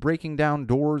 start breaking down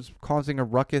doors, causing a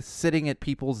ruckus, sitting at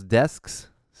people's desks,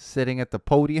 sitting at the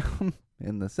podium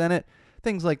in the Senate,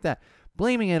 things like that,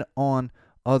 blaming it on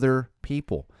other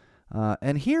people.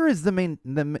 And here is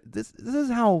this is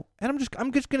how, and I'm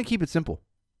just going to keep it simple.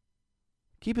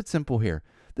 Keep it simple here.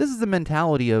 This is the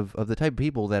mentality of the type of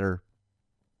people that are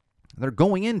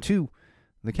going into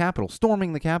the Capitol,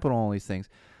 storming the Capitol, all these things.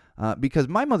 Because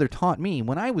my mother taught me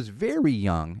when I was very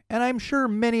young, and I'm sure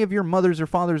many of your mothers or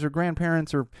fathers or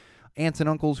grandparents or aunts and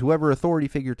uncles, whoever authority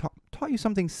figure taught you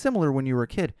something similar when you were a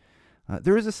kid.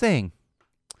 There is a saying,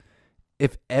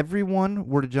 if everyone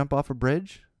were to jump off a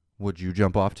bridge, would you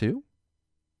jump off too?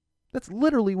 That's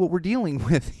literally what we're dealing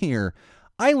with here.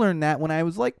 I learned that when I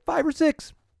was like 5 or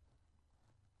 6.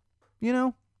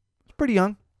 It's pretty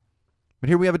young. But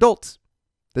here we have adults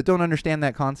that don't understand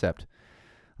that concept.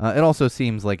 It also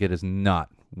seems like it is not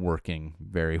working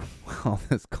very well,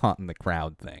 this caught in the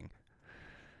crowd thing.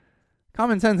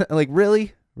 Common sense, like,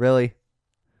 really? Really?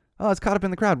 Oh, it's caught up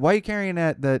in the crowd. Why are you carrying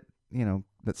that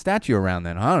statue around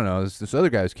then? I don't know. This other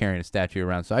guy was carrying a statue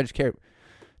around, so I just carry.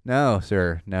 No,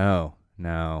 sir. No.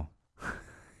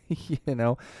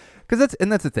 Because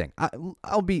that's the thing.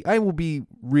 I will be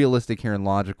realistic here and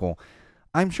logical.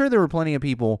 I'm sure there were plenty of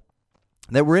people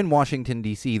that were in Washington,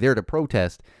 D.C., there to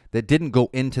protest that didn't go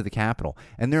into the Capitol.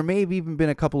 And there may have even been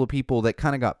a couple of people that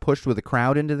kind of got pushed with a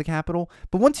crowd into the Capitol.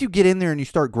 But once you get in there and you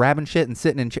start grabbing shit and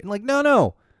sitting in shit, like,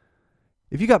 no.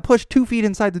 If you got pushed 2 feet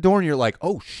inside the door and you're like,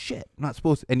 oh, shit, I'm not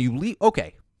supposed to, and you leave,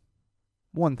 okay.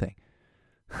 One thing.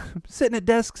 Sitting at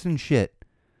desks and shit.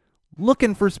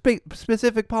 Looking for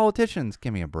specific politicians.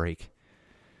 Give me a break.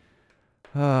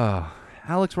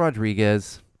 Alex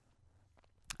Rodriguez.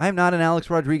 I'm not an Alex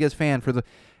Rodriguez fan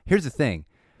here's the thing.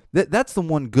 That's the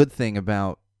one good thing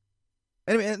about,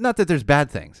 I mean, not that there's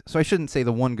bad things, so I shouldn't say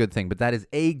the one good thing, but that is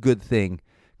a good thing,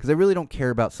 because I really don't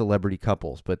care about celebrity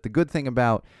couples. But the good thing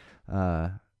about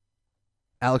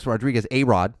Alex Rodriguez,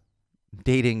 A-Rod,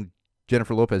 dating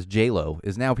Jennifer Lopez, J-Lo,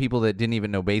 is now people that didn't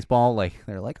even know baseball. Like,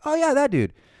 they're like, oh, yeah, that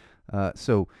dude.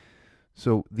 So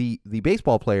the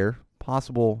baseball player,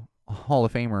 possible Hall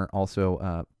of Famer,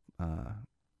 also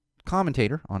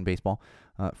commentator on baseball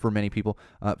for many people.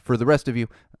 For the rest of you,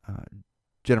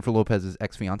 Jennifer Lopez's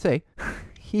ex-fiance,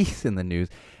 he's in the news.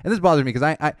 And this bothers me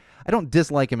because I don't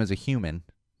dislike him as a human.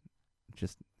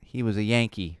 Just he was a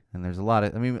Yankee, and there's a lot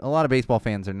of baseball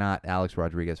fans are not Alex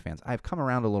Rodriguez fans. I've come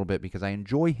around a little bit because I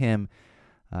enjoy him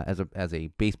as a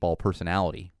baseball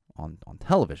personality on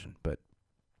television, but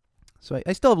so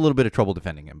I still have a little bit of trouble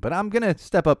defending him. But I'm gonna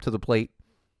step up to the plate.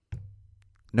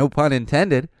 No pun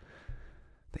intended.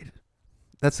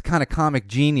 That's the kind of comic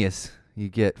genius you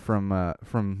get from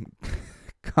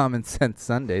Common Sense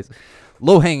Sundays.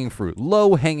 Low-hanging fruit.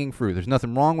 There's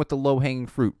nothing wrong with the low-hanging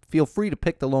fruit. Feel free to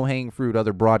pick the low-hanging fruit,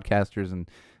 other broadcasters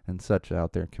and such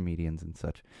out there, comedians and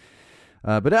such.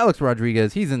 But Alex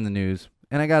Rodriguez, he's in the news,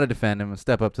 and I got to defend him,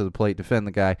 step up to the plate, defend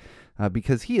the guy,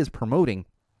 because he is promoting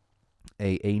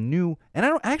a new, and I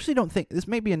don't think, this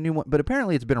may be a new one, but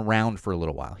apparently it's been around for a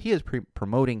little while. He is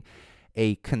promoting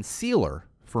a concealer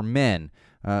for men.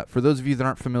 For those of you that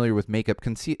aren't familiar with makeup,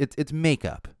 it's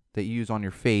makeup that you use on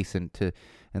your face, and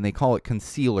they call it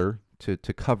concealer to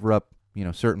cover up,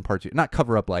 certain parts. Not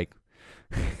cover up like,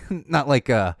 not like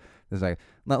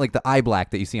not like the eye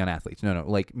black that you see on athletes. No,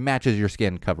 like matches your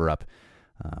skin, cover up.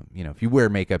 If you wear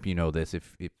makeup, you know this.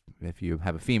 If you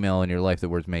have a female in your life that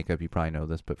wears makeup, you probably know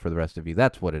this. But for the rest of you,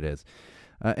 that's what it is.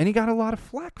 And he got a lot of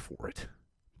flack for it.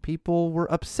 People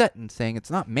were upset and saying it's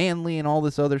not manly and all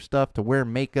this other stuff to wear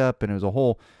makeup. And it was a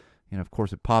whole, of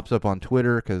course, it pops up on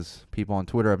Twitter because people on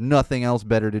Twitter have nothing else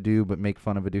better to do but make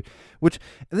fun of a dude. Which,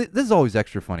 this is always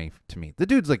extra funny to me. The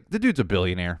dude's a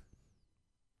billionaire.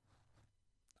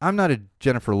 I'm not a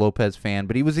Jennifer Lopez fan,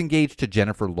 but he was engaged to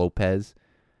Jennifer Lopez.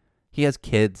 He has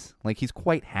kids. Like, he's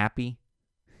quite happy.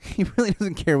 He really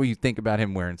doesn't care what you think about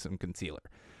him wearing some concealer.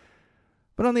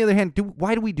 But on the other hand,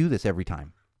 why do we do this every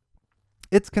time?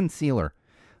 It's concealer.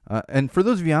 And for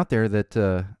those of you out there that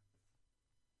are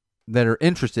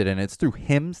interested in it, it's through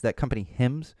Hims, that company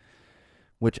Hims,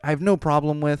 which I have no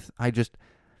problem with. I just,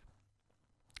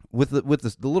 with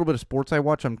the little bit of sports I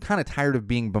watch, I'm kind of tired of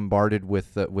being bombarded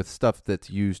with stuff that's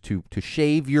used to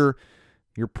shave your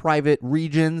private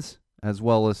regions, as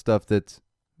well as stuff that's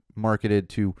marketed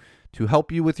to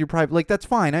help you with your private. Like, that's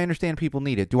fine. I understand people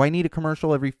need it. Do I need a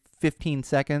commercial every 15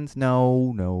 seconds?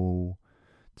 No.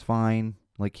 It's fine.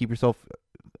 Like, keep yourself.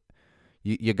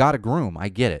 You got to groom. I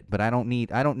get it, but I don't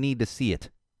need to see it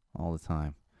all the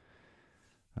time.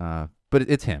 But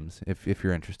it's Hims if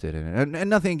you're interested in it, and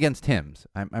nothing against Hims.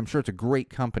 I'm sure it's a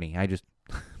great company. I just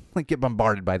get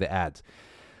bombarded by the ads.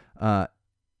 And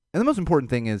the most important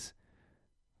thing is,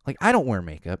 like, I don't wear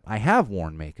makeup. I have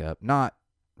worn makeup, not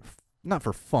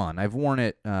for fun. I've worn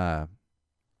it. I've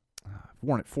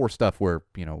worn it for stuff where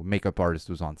makeup artist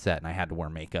was on set and I had to wear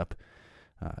makeup.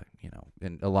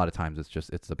 And a lot of times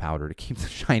it's the powder to keep the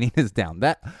shininess down.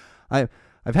 That I've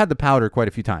had the powder quite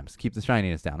a few times to keep the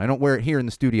shininess down. I don't wear it here in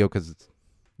the studio because it's,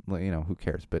 who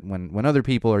cares? But when other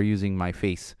people are using my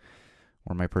face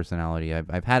or my personality,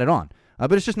 I've had it on.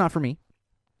 But it's just not for me.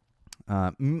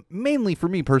 Mainly for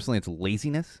me personally, it's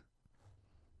laziness.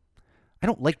 I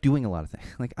don't like doing a lot of things.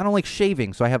 Like, I don't like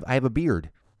shaving, so I have a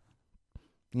beard.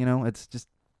 It's just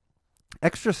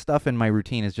extra stuff in my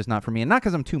routine is just not for me. And not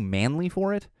because I'm too manly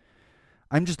for it.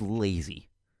 I'm just lazy.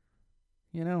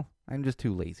 I'm just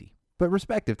too lazy. But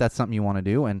respect if that's something you want to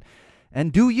do,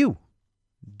 and do you.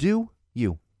 Do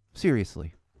you.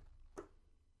 Seriously.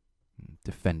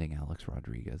 Defending Alex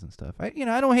Rodriguez and stuff. I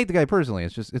don't hate the guy personally.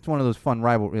 It's one of those fun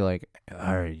rivalry, like,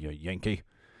 are you Yankee?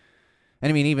 And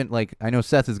I mean, even, like, I know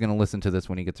Seth is going to listen to this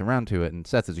when he gets around to it, and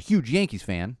Seth is a huge Yankees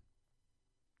fan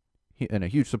and a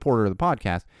huge supporter of the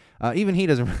podcast. Even he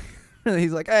doesn't really,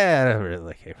 he's like, I don't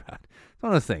really care about it. It's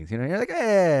one of those things, you're like,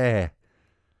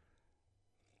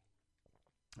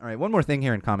 All right, one more thing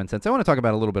here in Common Sense. I want to talk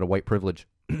about a little bit of white privilege.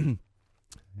 And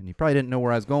you probably didn't know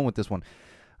where I was going with this one.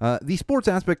 The sports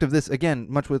aspect of this, again,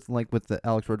 much with the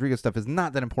Alex Rodriguez stuff, is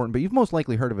not that important, but you've most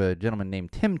likely heard of a gentleman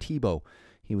named Tim Tebow.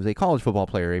 He was a college football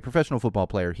player, a professional football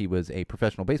player. He was a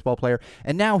professional baseball player,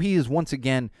 and now he is once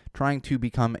again trying to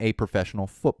become a professional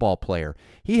football player.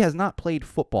 He has not played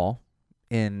football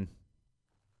in,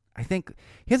 I think,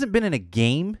 he hasn't been in a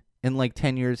game in like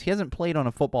 10 years. He hasn't played on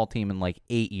a football team in like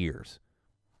 8 years.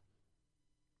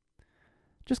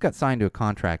 Just got signed to a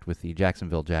contract with the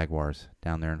Jacksonville Jaguars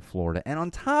down there in Florida. And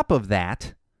on top of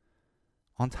that,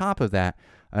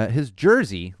 his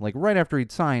jersey, like right after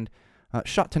he'd signed,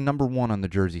 shot to number 1 on the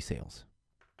jersey sales.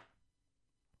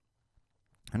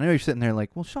 I know you're sitting there like,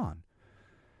 well, Sean,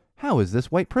 How is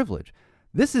this white privilege?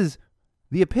 This is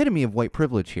the epitome of white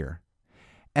privilege here.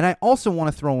 And I also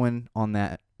want to throw in on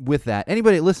that, with that,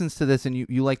 anybody that listens to this and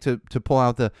you like to pull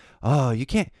out the, you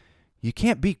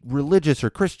can't be religious or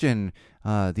Christian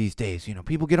these days. You know,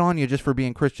 people get on you just for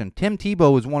being Christian. Tim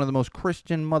Tebow is one of the most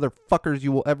Christian motherfuckers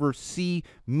you will ever see,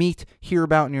 meet, hear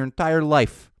about in your entire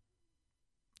life.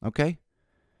 Okay?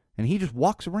 And he just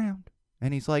walks around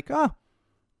and he's like,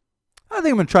 I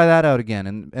think I'm going to try that out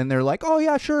again. And they're like, oh,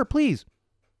 yeah, sure, please.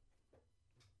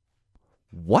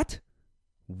 What?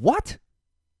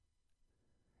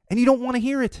 And you don't want to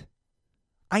hear it.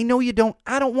 I know you don't.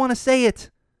 I don't want to say it.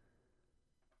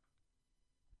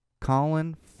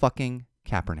 Colin fucking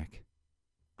Kaepernick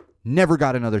never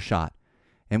got another shot.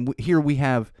 And here we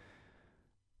have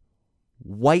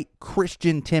white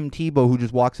Christian Tim Tebow who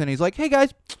just walks in and he's like, hey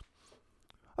guys,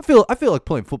 I feel like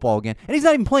playing football again. And he's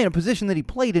not even playing a position that he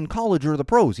played in college or the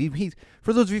pros. He's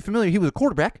for those of you familiar, he was a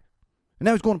quarterback and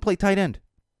now he's going to play tight end.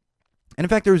 And in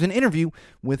fact, there was an interview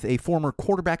with a former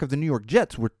quarterback of the New York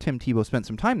Jets where Tim Tebow spent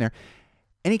some time there.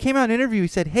 And he came out in an interview. He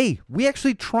said, hey, we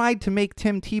actually tried to make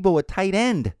Tim Tebow a tight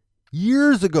end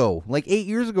years ago, like 8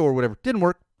 years ago or whatever. Didn't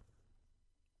work.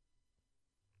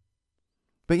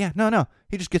 But yeah, no.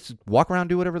 He just gets to walk around and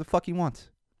do whatever the fuck he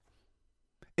wants.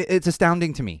 It's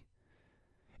astounding to me.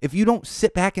 If you don't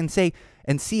sit back and say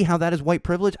and see how that is white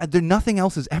privilege, nothing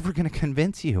else is ever going to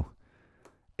convince you.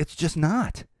 It's just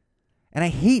not. And I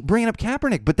hate bringing up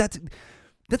Kaepernick, but that's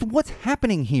what's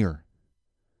happening here.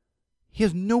 He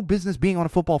has no business being on a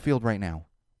football field right now.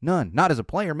 None. Not as a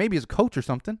player, maybe as a coach or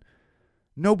something.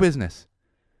 No business.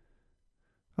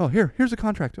 Oh, here's a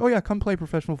contract. Oh, yeah, come play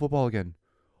professional football again.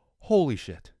 Holy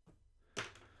shit.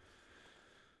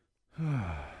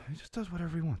 He just does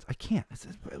whatever he wants. I can't.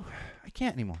 I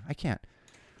can't anymore. I can't.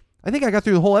 I think I got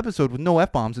through the whole episode with no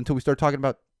F-bombs until we start talking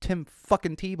about Tim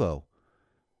fucking Tebow.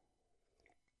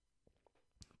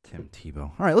 Tim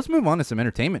Tebow. All right, let's move on to some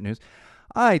entertainment news.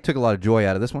 I took a lot of joy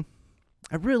out of this one.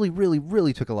 I really, really,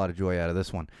 really took a lot of joy out of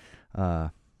this one.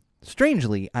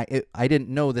 Strangely, I didn't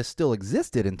know this still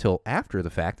existed until after the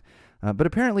fact, but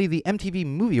apparently the MTV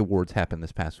Movie Awards happened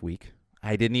this past week.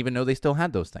 I didn't even know they still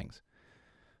had those things.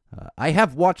 I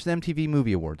have watched the MTV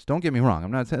Movie Awards. Don't get me wrong.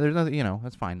 I'm not saying there's nothing,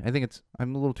 that's fine. I think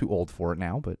I'm a little too old for it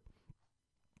now, but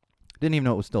didn't even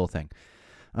know it was still a thing.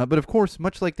 But of course,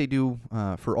 much like they do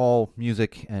for all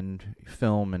music and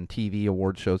film and TV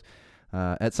award shows,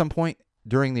 at some point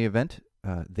during the event,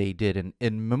 they did an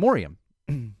in memoriam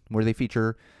where they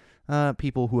feature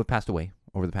people who have passed away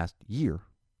over the past year.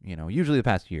 Usually the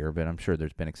past year, but I'm sure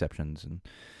there's been exceptions and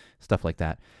stuff like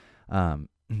that.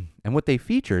 And what they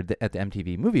featured at the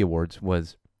MTV Movie Awards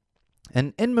was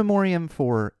an in memoriam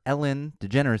for Ellen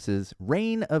DeGeneres'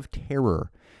 Reign of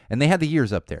Terror. And they had the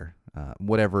years up there.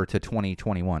 Whatever to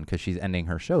 2021 because she's ending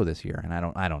her show this year, and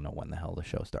I don't know when the hell the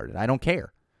show started. I don't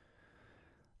care.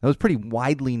 That was pretty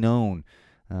widely known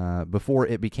before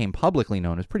it became publicly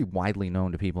known. It was pretty widely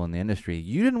known to people in the industry.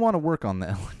 You didn't want to work on the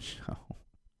Ellen show.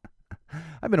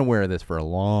 I've been aware of this for a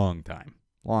long time.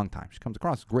 She comes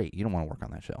across great. You don't want to work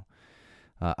on that show.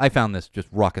 I found this just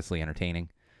raucously entertaining.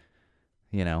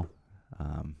 Yeah.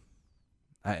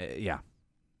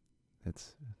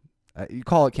 It's. You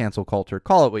call it cancel culture.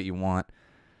 Call it what you want.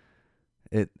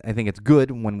 I think it's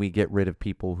good when we get rid of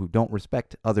people who don't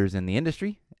respect others in the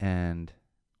industry and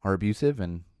are abusive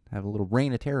and have a little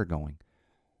reign of terror going.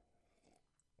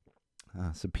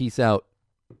 So peace out,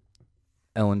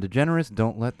 Ellen DeGeneres.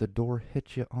 Don't let the door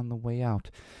hit you on the way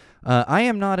out. I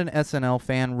am not an SNL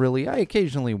fan, really. I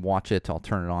occasionally watch it. I'll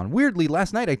turn it on. Weirdly,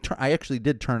 last night I actually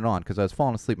did turn it on because I was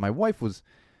falling asleep. My wife was,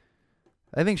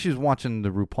 I think she was watching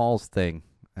the RuPaul's thing.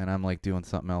 And I'm like doing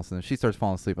something else, and then she starts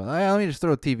falling asleep. Let me just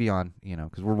throw the TV on,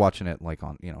 because we're watching it like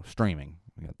on, streaming.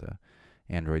 We got the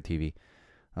Android TV.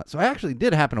 So I actually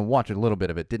did happen to watch a little bit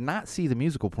of it. Did not see the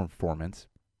musical performance.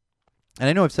 And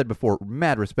I know I've said before,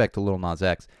 mad respect to Lil Nas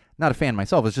X. Not a fan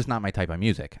myself. It's just not my type of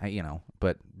music,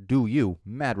 But do you?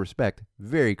 Mad respect.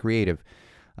 Very creative.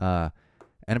 And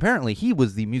apparently he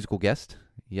was the musical guest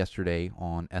yesterday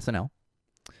on SNL.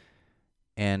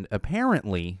 And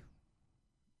apparently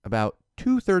about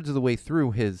 2/3 of the way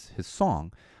through his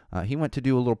song, he went to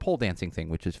do a little pole dancing thing,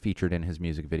 which is featured in his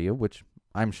music video, which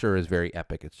I'm sure is very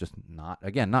epic. It's just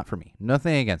not for me.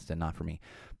 Nothing against it, not for me.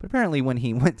 But apparently when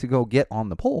he went to go get on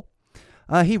the pole,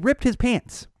 he ripped his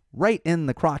pants right in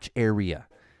the crotch area.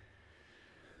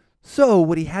 So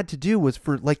what he had to do was,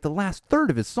 for like the last third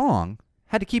of his song,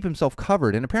 had to keep himself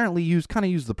covered, and apparently used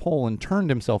the pole and turned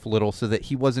himself a little so that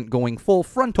he wasn't going full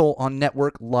frontal on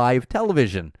network live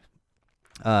television.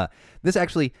 This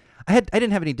actually, I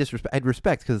didn't have any disrespect. I had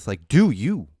respect because it's like, do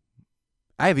you?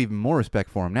 I have even more respect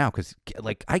for him now because,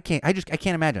 like, I can't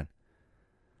imagine.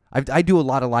 I do a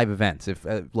lot of live events. If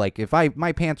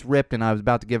my pants ripped and I was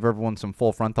about to give everyone some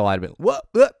full frontal, I'd be like, what?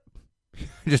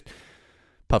 Just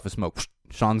puff of smoke.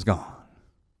 Sean's gone.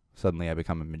 Suddenly, I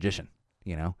become a magician.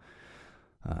 You know.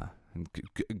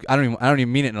 I don't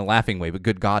even mean it in a laughing way, but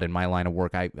good God, in my line of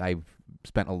work, I've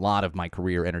spent a lot of my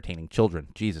career entertaining children.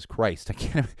 Jesus Christ, I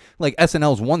can't. Like,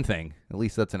 SNL's one thing. At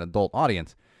least that's an adult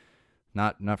audience.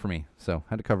 Not for me. So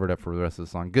had to cover it up for the rest of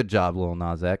the song. Good job, Lil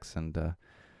Nas X, and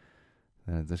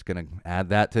just gonna add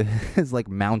that to his like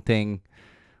mounting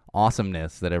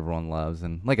awesomeness that everyone loves.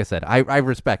 And like I said, I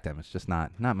respect him. It's just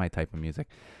not my type of music.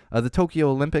 The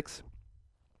Tokyo Olympics.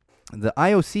 The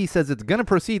IOC says it's going to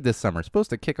proceed this summer. It's supposed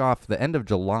to kick off the end of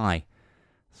July.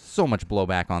 So much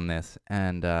blowback on this.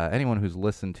 And anyone who's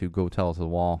listened to Go Tell Us the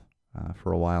Wall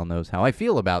for a while knows how I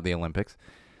feel about the Olympics.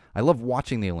 I love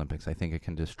watching the Olympics. I think it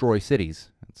can destroy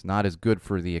cities. It's not as good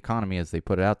for the economy as they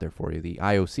put it out there for you. The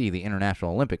IOC, the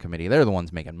International Olympic Committee, they're the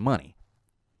ones making money.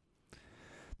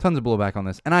 Tons of blowback on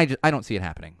this. And I don't see it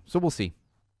happening. So we'll see.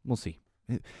 We'll see.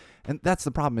 And that's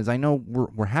the problem is I know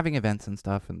we're having events and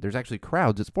stuff, and there's actually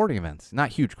crowds at sporting events.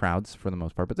 Not huge crowds for the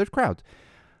most part, but there's crowds.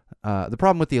 The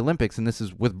problem with the Olympics, and this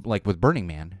is with Burning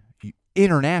Man,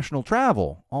 international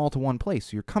travel all to one place.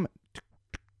 So you're coming,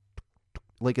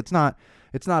 like it's not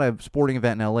a sporting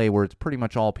event in LA where it's pretty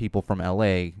much all people from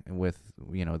LA with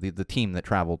the team that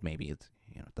traveled. Maybe it's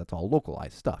that's all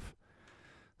localized stuff.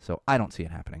 So I don't see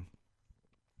it happening.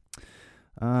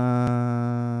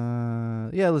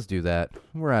 Yeah, let's do that.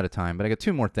 We're out of time, but I got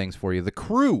two more things for you. The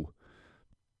Crew.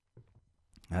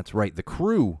 That's right, The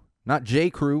Crew. Not J.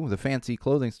 Crew, the fancy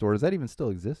clothing store. Does that even still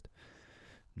exist?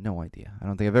 No idea. I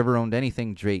don't think I've ever owned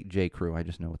anything J. Crew. I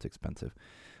just know it's expensive.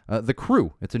 The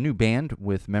Crew. It's a new band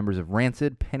with members of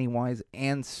Rancid, Pennywise,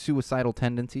 and Suicidal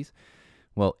Tendencies.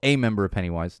 Well, a member of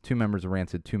Pennywise, 2 members of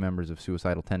Rancid, 2 members of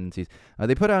Suicidal Tendencies.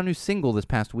 They put out a new single this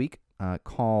past week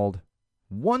called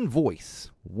One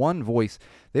Voice. One Voice.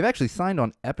 They've actually signed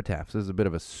on Epitaph. So this is a bit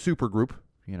of a super group.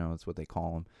 That's what they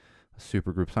call them. A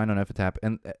super group. Signed on Epitaph.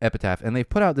 And they've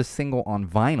put out this single on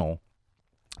vinyl.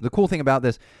 The cool thing about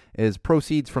this is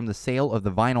proceeds from the sale of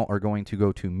the vinyl are going to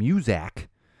go to Muzak.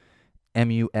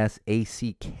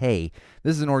 MUSACK.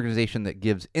 This is an organization that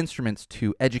gives instruments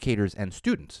to educators and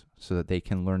students so that they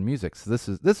can learn music. So this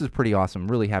is pretty awesome.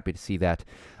 Really happy to see that.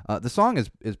 The song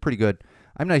is pretty good.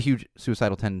 I'm not a huge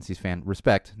Suicidal Tendencies fan.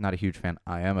 Respect, not a huge fan.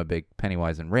 I am a big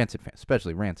Pennywise and Rancid fan,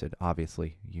 especially Rancid,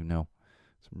 obviously. Some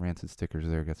Rancid stickers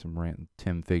there. Got some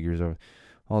Tim figures over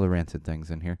all the Rancid things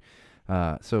in here.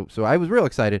 So I was real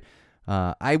excited.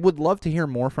 I would love to hear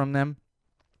more from them.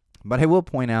 But I will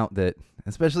point out that,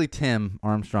 especially Tim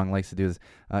Armstrong likes to do this.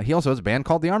 He also has a band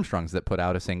called The Armstrongs that put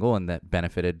out a single and that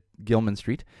benefited Gilman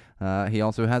Street. He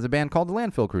also has a band called The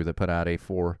Landfill Crew that put out a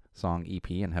 4-song EP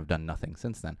and have done nothing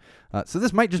since then. So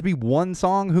this might just be one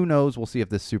song. Who knows? We'll see if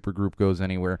this super group goes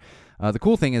anywhere. The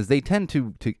cool thing is they tend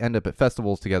to end up at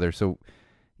festivals together. So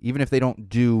even if they don't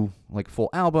do like a full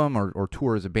album or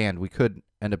tour as a band, we could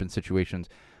end up in situations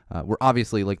where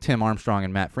obviously like Tim Armstrong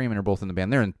and Matt Freeman are both in the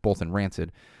band. They're both in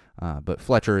Rancid. But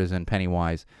Fletcher is in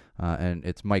Pennywise, and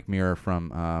it's Mike Muir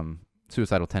from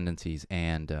Suicidal Tendencies,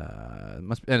 and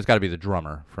it's got to be the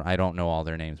drummer. I don't know all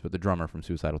their names, but the drummer from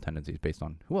Suicidal Tendencies, based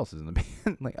on who else is in the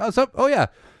band.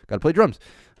 Got to play drums,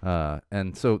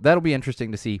 and so that'll be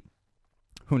interesting to see.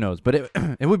 Who knows? But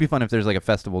it would be fun if there's like a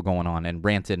festival going on, and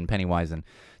Rancid and Pennywise and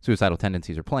Suicidal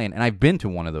Tendencies are playing. And I've been to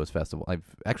one of those festivals. I've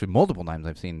actually multiple times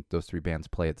I've seen those 3 bands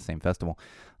play at the same festival,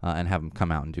 and have them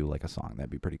come out and do like a song. That'd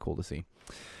be pretty cool to see.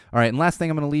 All right, and last thing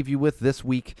I'm going to leave you with this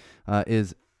week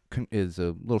is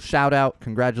a little shout out,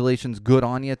 congratulations, good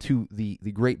on you to the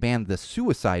great band The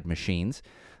Suicide Machines.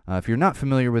 If you're not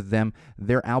familiar with them,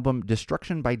 their album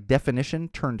Destruction by Definition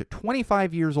turned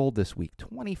 25 years old this week.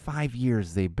 25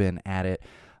 years they've been at it.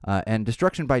 And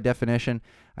Destruction by Definition,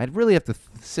 I'd really have to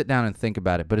sit down and think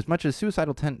about it. But as much as is that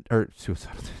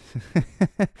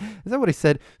what I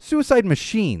said? Suicide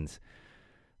Machines.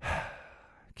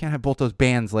 Can't have both those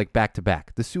bands like back to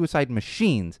back. The Suicide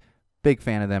Machines, big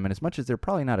fan of them. And as much as they're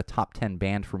probably not a top 10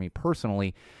 band for me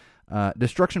personally,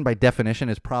 Destruction by Definition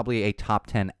is probably a top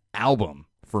 10 album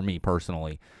for me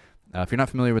personally. If you're not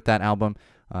familiar with that album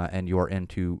and you're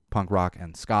into punk rock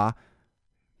and ska,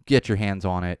 get your hands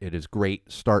on it. It is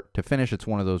great start to finish. It's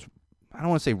one of those, I don't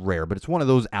want to say rare, but it's one of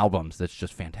those albums that's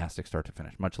just fantastic start to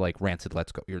finish. Much like Rancid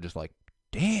Let's Go. You're just like,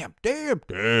 damn,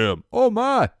 oh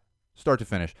my, start to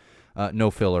finish.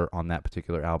 No filler on that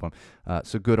particular album.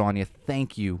 So good on you.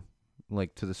 Thank you,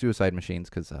 to the Suicide Machines,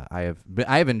 because I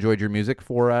have enjoyed your music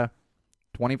for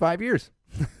 25 years.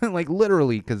 Like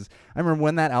literally, because I remember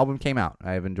when that album came out.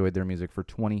 I have enjoyed their music for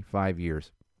 25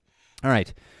 years. All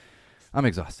right. I'm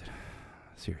exhausted.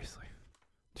 Seriously.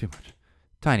 Too much.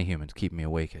 Tiny Humans keep me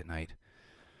awake at night.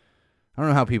 I don't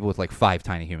know how people with like 5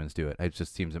 Tiny Humans do it. It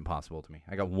just seems impossible to me.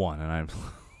 I got 1, and I'm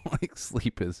like,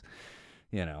 sleep is,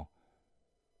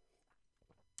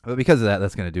 But because of that,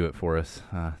 that's going to do it for us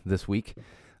this week.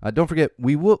 Don't forget,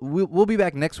 we'll be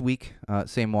back next week.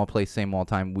 Same wall place, same wall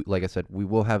time. Like I said, we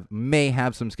may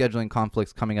have some scheduling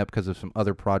conflicts coming up because of some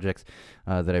other projects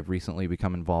that I've recently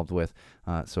become involved with.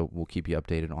 So we'll keep you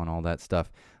updated on all that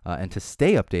stuff. And to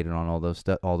stay updated on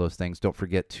all those things, don't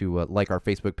forget to like our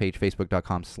Facebook page,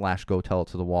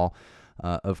 facebook.com/GoTellItToTheWall.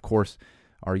 Of course,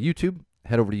 our YouTube.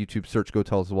 Head over to YouTube, search Go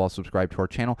Tell Us the Wall, subscribe to our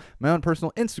channel. My own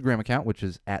personal Instagram account, which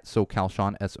is at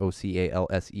SoCalSean,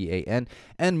 SoCalSean.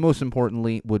 And most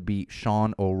importantly would be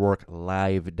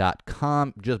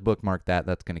SeanO'RourkeLive.com. Just bookmark that.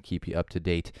 That's going to keep you up to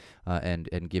date and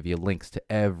give you links to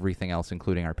everything else,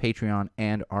 including our Patreon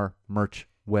and our merch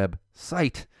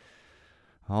website.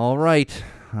 All right,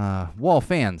 Wall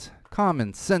fans,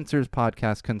 Common Sensors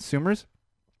podcast consumers.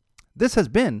 This has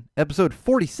been episode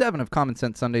 47 of Common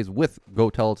Sense Sundays with Go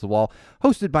Tell It to the Wall,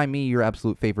 hosted by me, your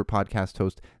absolute favorite podcast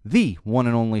host, the one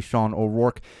and only Sean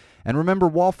O'Rourke. And remember,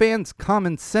 Wall fans,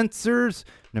 Common Sensors,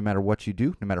 no matter what you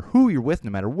do, no matter who you're with,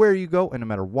 no matter where you go, and no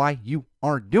matter why you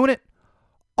are doing it,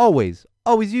 always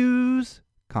use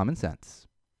common sense.